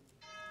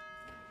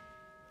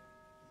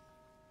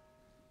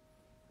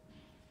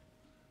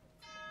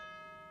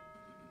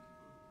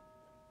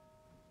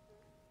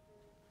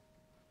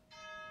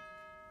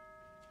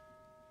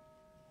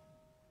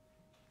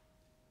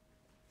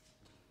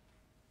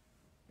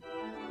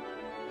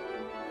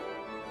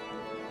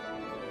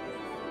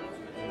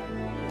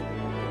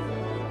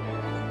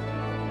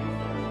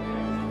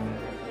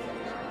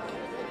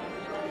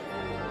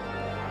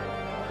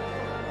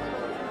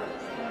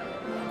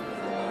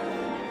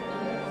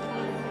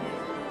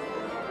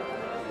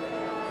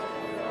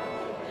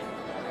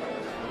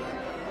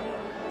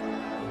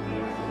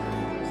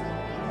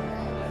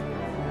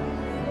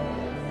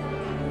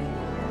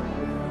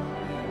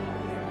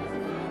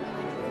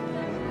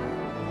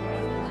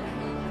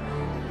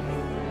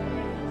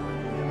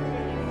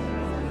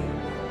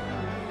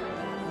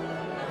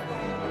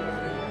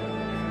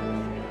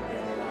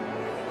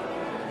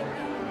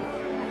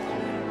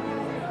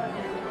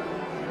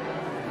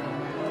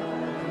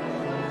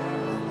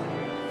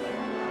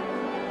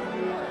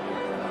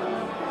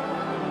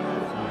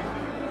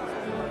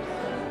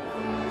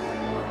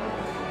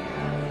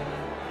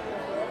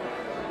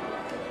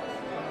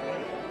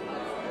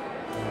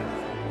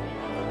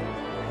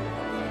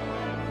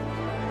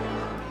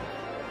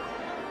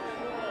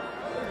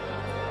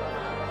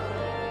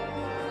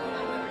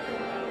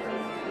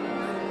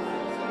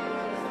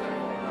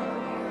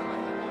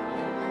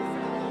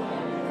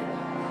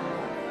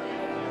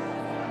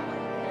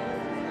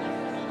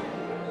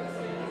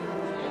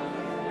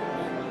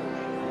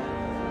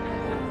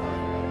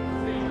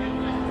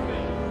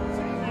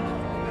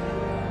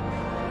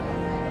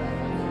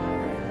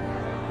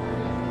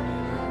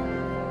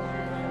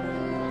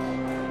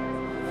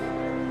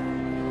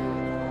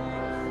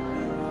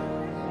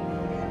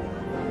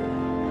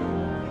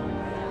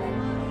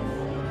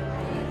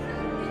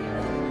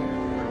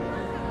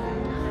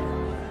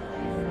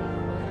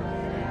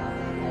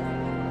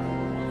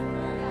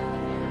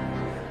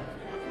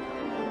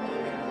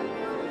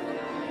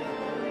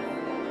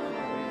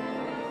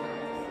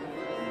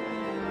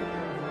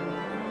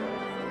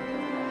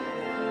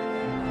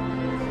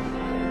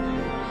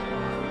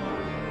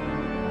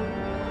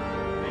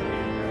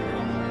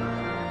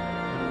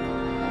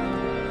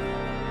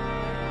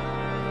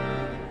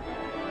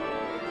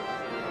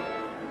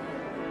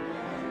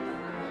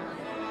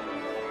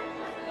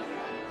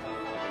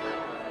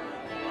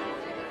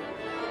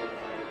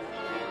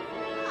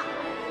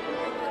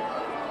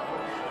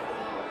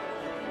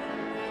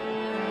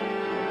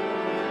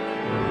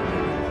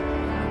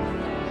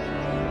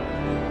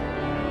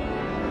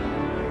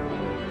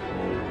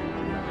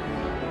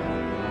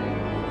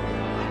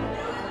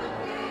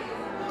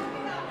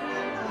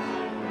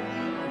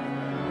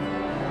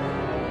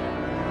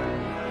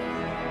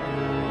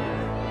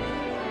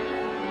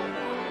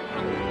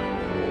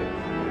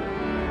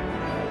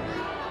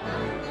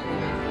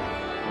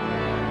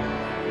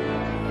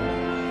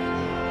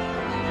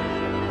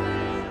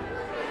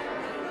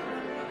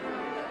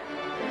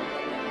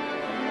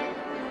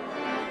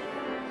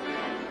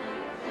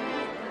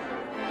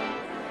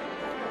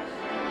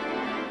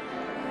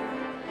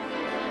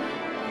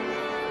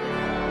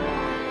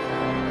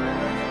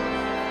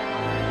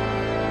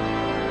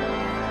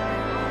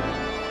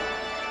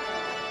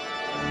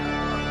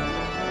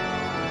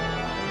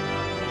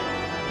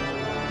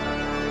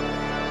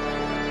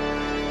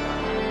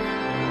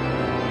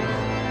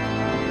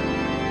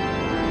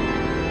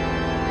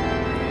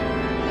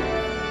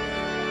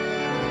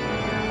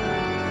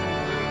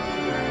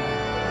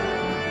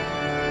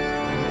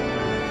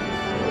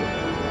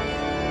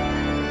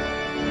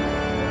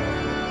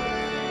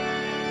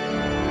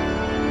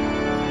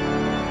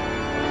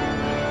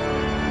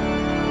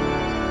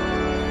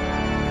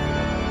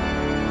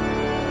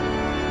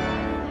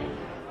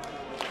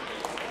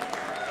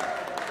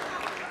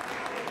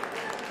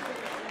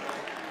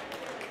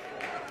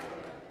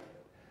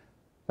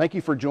 Thank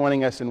you for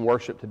joining us in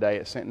worship today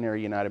at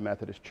Centenary United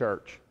Methodist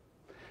Church.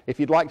 If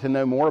you'd like to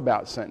know more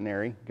about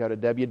Centenary, go to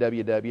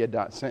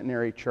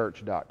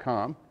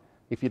www.centenarychurch.com.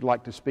 If you'd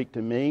like to speak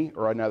to me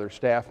or another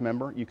staff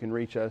member, you can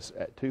reach us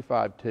at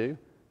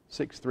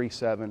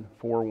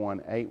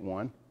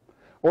 252-637-4181.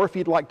 Or if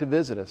you'd like to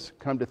visit us,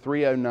 come to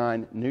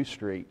 309 New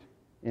Street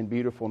in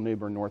beautiful New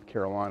Bern, North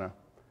Carolina.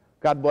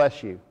 God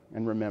bless you,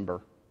 and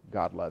remember,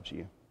 God loves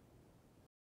you.